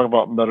we're not talking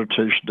about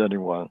meditation to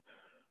anyone.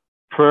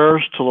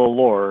 Prayers to the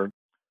Lord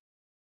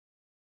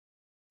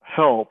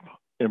help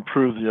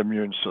improve the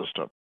immune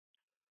system.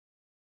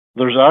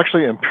 There's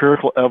actually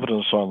empirical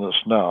evidence on this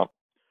now,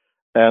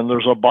 and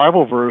there's a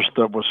Bible verse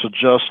that would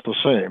suggest the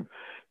same.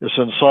 It's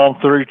in Psalm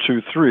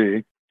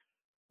 32:3.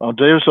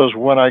 David says,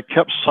 "When I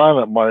kept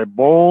silent, my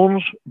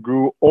bones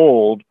grew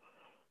old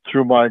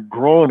through my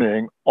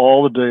groaning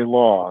all the day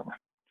long."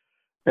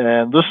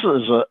 And this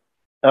is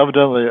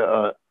evidently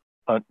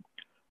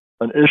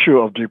an issue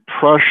of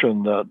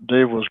depression that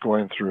David was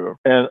going through.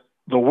 And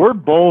the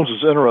word bones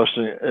is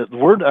interesting. The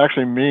word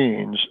actually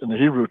means, in the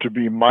Hebrew, to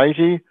be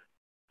mighty,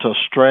 to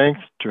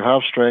strength, to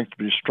have strength, to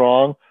be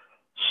strong,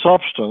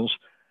 substance,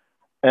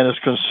 and is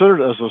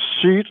considered as the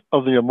seat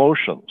of the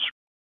emotions.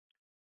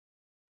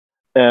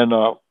 And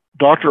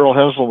Dr. Earl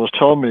Henslow was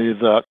telling me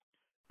that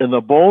in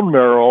the bone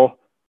marrow,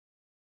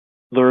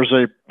 there's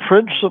a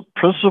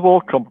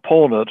principal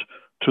component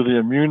to the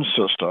immune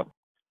system.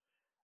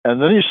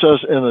 And then he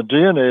says in the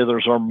DNA,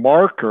 there's a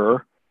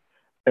marker,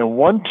 and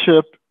one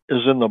tip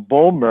is in the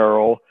bone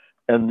marrow,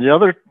 and the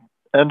other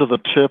end of the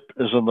tip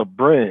is in the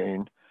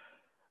brain.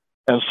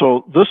 And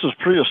so this is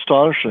pretty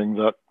astonishing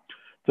that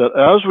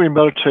as we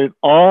meditate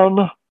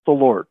on the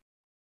Lord,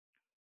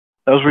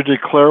 as we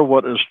declare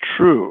what is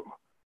true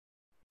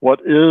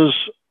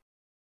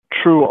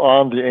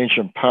on the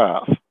ancient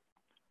path,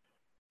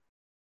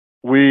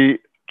 we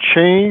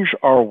change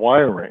our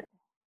wiring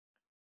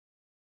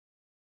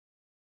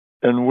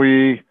and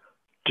we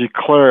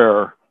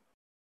declare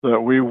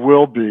that we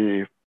will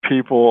be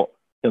people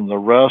in the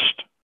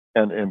rest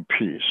and in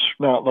peace.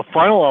 Now, the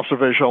final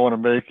observation I want to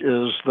make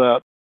is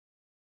that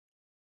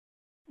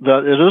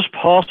it is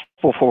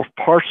possible for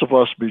parts of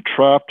us to be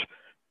trapped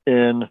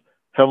in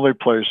heavenly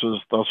places.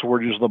 That's the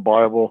word used in the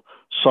Bible.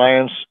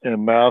 Science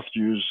and math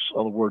use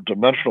the word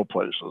dimensional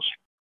places.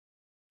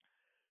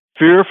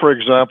 Fear, for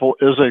example,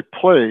 is a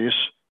place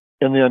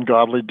in the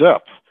ungodly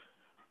depth.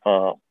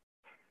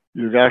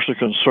 You actually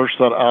can search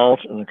that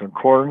out in the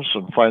concordance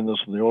and find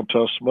this in the Old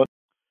Testament.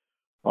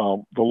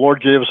 The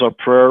Lord gave us a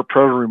prayer to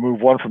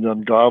remove one from the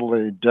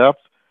ungodly depth,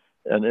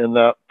 and in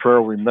that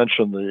prayer we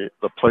mentioned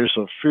the place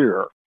of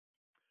fear.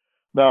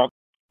 Now,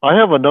 I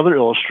have another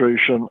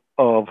illustration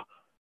of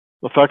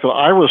the fact that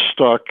I was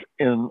stuck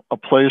in a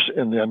place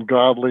in the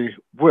ungodly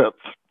width,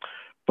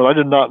 but I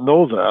did not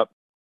know that.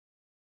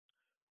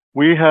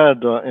 We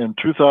had, in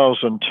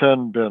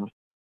 2010, been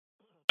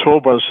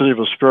told by the city of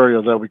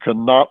Hesperia that we could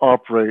not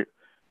operate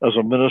as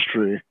a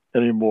ministry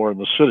anymore in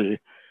the city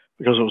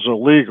because it was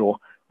illegal.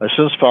 I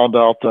since found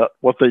out that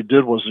what they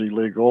did was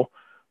illegal,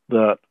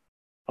 that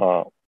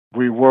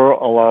we were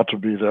allowed to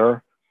be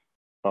there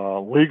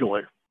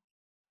legally.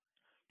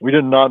 We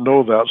did not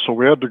know that, so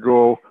we had to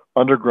go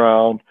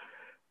underground,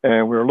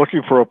 and we were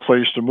looking for a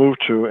place to move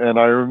to. And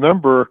I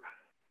remember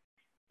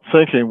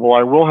thinking, well,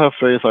 I will have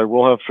faith, I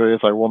will have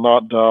faith, I will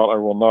not doubt, I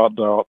will not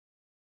doubt.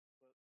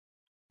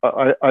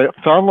 I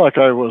found like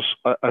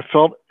I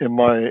felt in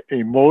my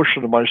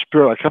emotion, in my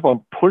spirit, I kept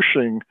on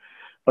pushing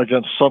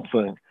against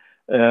something.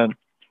 And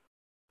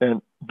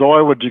though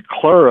I would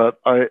declare it,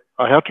 I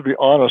have to be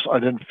honest, I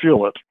didn't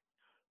feel it.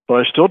 But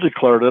I still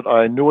declared it.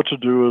 I knew what to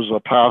do as a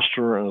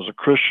pastor and as a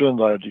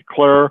Christian. I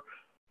declare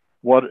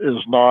what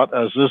is not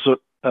as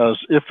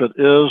if it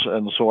is,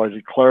 and so I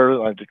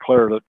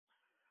declared it.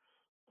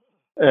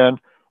 And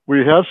we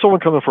had someone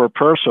come in for a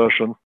prayer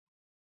session,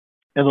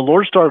 and the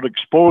Lord started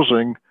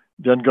exposing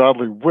the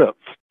ungodly width,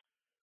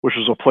 which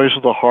is a place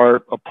of the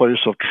heart, a place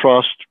of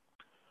trust,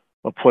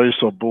 a place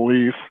of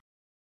belief.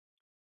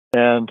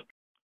 And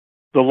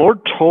the Lord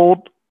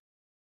told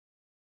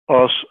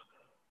us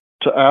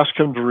to ask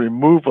him to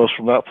remove us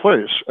from that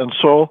place. And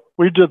so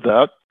we did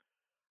that.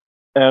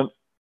 And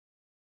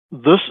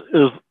this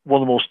is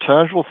one of the most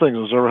tangible things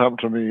that's ever happened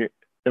to me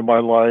in my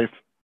life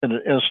in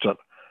an instant.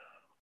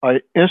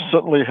 I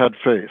instantly had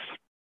faith.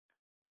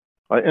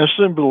 I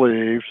instantly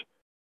believed,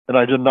 and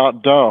I did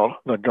not doubt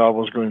that God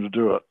was going to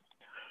do it.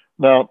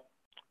 Now,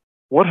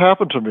 what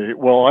happened to me?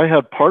 Well, I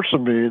had parts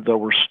of me that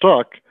were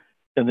stuck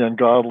in the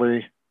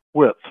ungodly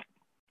width.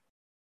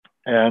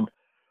 And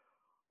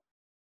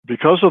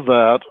because of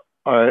that,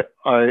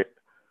 I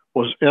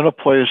was in a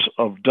place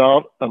of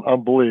doubt and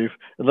unbelief.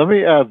 And let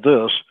me add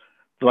this,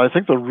 that I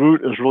think the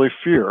root is really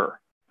fear.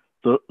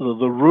 The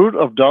root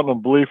of doubt and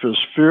unbelief is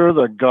fear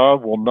that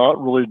God will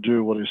not really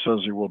do what he says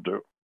he will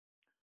do,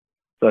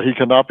 that he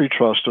cannot be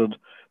trusted,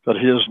 that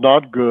he is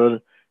not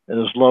good, and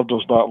his love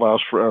does not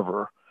last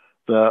forever,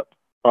 that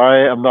I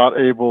am not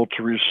able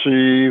to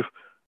receive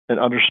and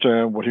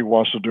understand what he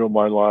wants to do in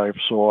my life,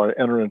 so I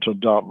enter into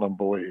doubt and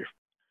unbelief.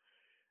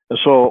 And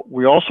so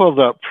we also have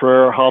that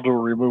prayer, how to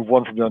remove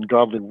one from the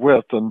ungodly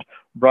width. And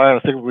Brian, I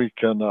think we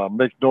can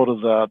make note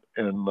of that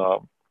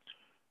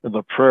in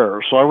the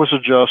prayer. So I would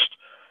suggest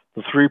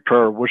the 3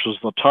 prayer, which is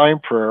the time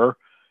prayer,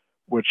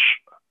 which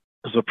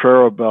is a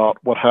prayer about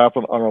what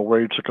happened on our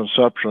way to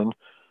conception.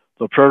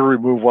 the prayer to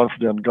remove one from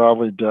the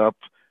ungodly depth,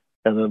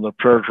 and then the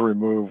prayer to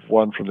remove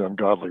one from the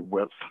ungodly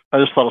width. I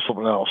just thought of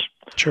something else.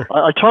 Sure.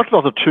 I talked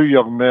about the two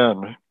young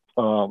men,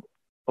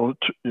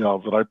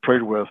 that I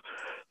prayed with.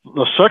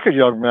 The second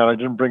young man I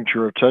didn't bring to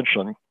your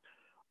attention.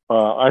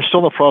 I'm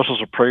still in the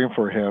process of praying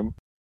for him.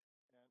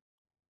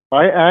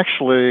 I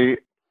actually,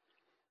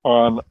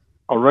 on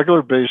a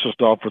regular basis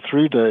now for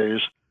 3 days,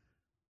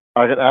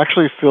 I can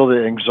actually feel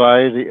the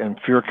anxiety and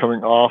fear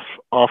coming off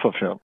of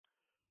him.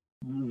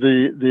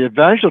 The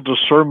advantage of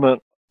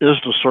discernment is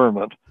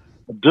discernment.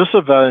 The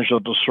disadvantage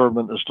of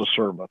discernment is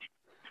discernment.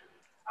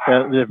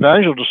 And the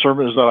advantage of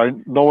discernment is that I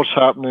know what's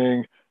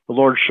happening, the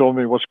Lord showed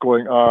me what's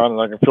going on,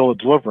 and I can feel the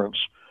deliverance.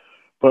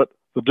 But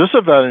the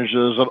disadvantage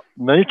is that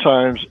many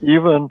times,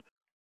 even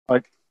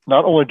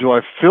not only do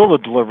I feel the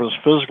deliverance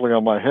physically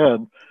on my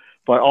head,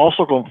 but I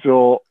also can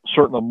feel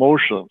certain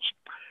emotions.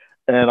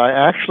 And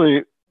I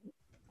actually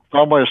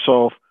found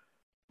myself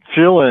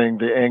feeling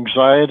the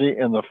anxiety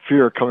and the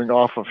fear coming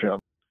off of him.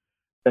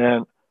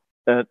 And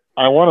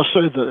I want to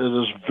say that it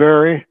is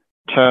very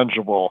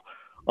tangible.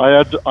 I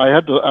had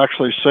to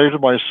actually say to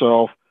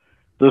myself,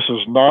 this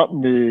is not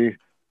me.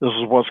 This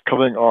is what's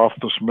coming off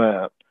this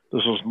man.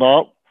 This is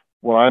not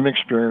what I'm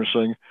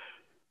experiencing.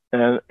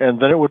 And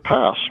then it would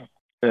pass.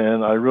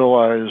 And I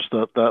realized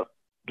that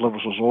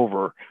deliverance was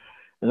over.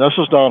 And this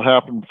has now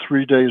happened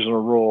 3 days in a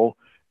row.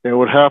 And it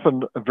would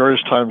happen at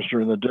various times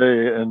during the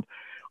day. And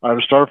I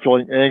would start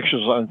feeling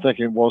anxious. I'm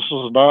thinking, well, this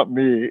is not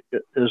me.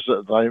 Is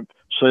that I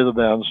say the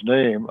man's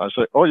name. I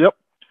say, oh, yep.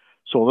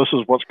 So this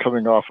is what's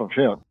coming off of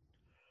him.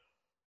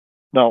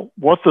 Now,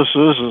 what this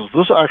is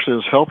this actually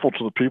is helpful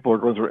to the people who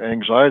are going through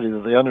anxiety,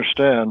 that they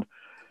understand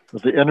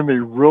that the enemy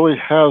really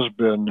has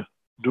been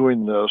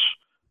doing this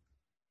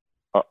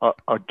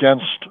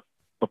against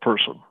the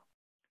person.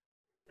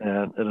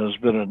 And it's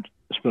been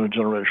a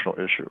generational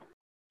issue.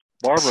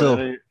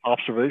 Barbara, any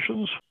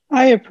observations?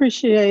 I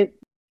appreciate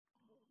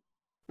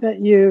that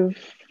you've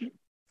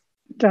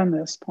done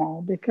this,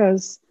 Paul,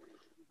 because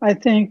I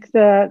think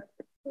that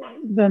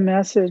the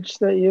message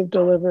that you've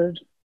delivered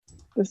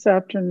this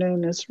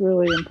afternoon is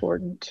really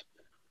important.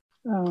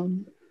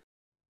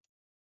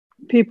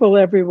 People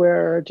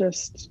everywhere are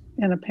just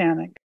in a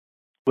panic.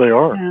 They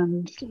are.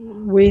 And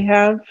we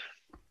have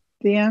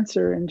the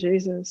answer in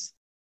Jesus.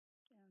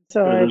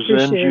 So I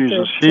appreciate in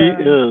Jesus. that, He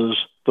is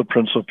the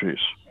Prince of Peace.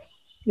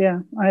 Yeah,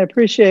 I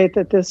appreciate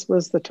that this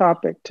was the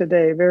topic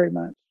today very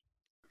much.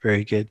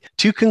 Very good.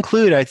 To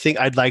conclude, I think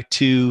I'd like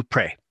to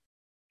pray.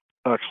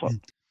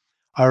 Excellent.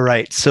 All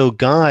right. So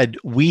God,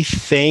 we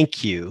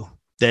thank you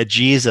that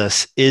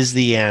Jesus is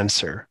the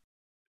answer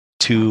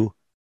to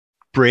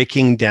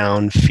breaking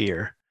down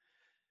fear.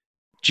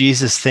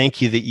 Jesus,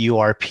 thank you that you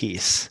are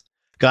peace.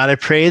 God, I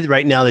pray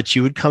right now that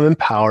you would come in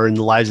power in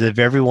the lives of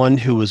everyone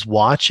who is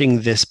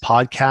watching this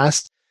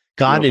podcast.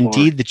 God, Yes,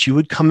 indeed, Lord. that you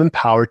would come in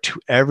power to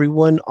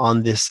everyone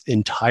on this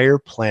entire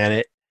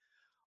planet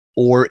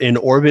or in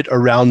orbit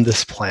around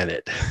this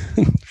planet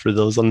for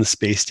those on the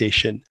space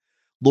station.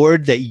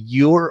 Lord, that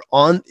you're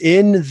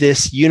in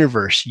this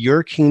universe,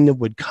 your kingdom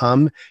would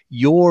come,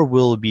 your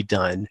will would be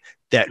done,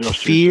 that Yes,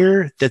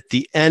 fear that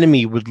the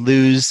enemy would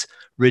lose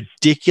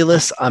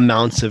ridiculous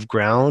amounts of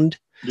ground.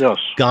 Yes.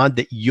 God,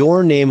 that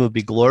your name would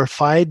be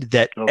glorified,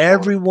 that Yes,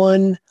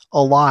 everyone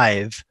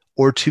alive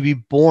or to be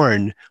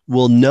born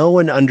will know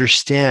and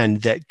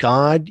understand that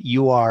God,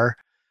 you are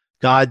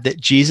God, that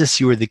Jesus,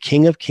 you are the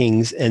King of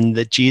Kings, and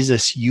that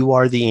Jesus, you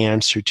are the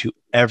answer to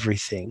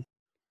everything.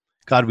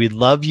 God, we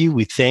love you.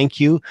 We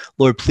thank you.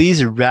 Lord, please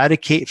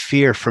eradicate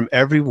fear from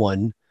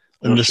everyone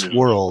in this Jesus.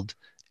 world,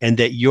 and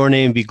that your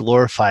name be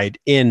glorified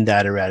in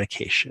that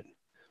eradication.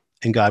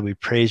 And God, we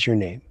praise your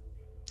name.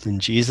 In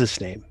Jesus'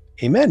 name,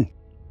 amen.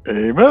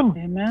 Amen.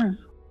 Amen.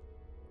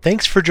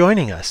 Thanks for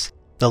joining us.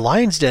 The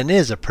Lion's Den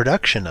is a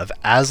production of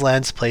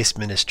Aslan's Place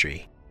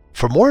Ministry.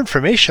 For more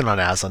information on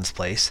Aslan's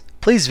Place,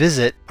 please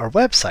visit our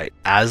website,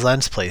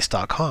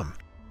 aslansplace.com.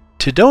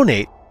 To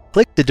donate,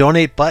 click the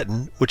donate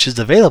button, which is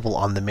available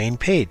on the main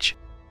page.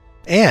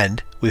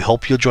 And we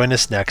hope you'll join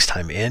us next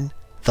time in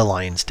The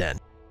Lion's Den.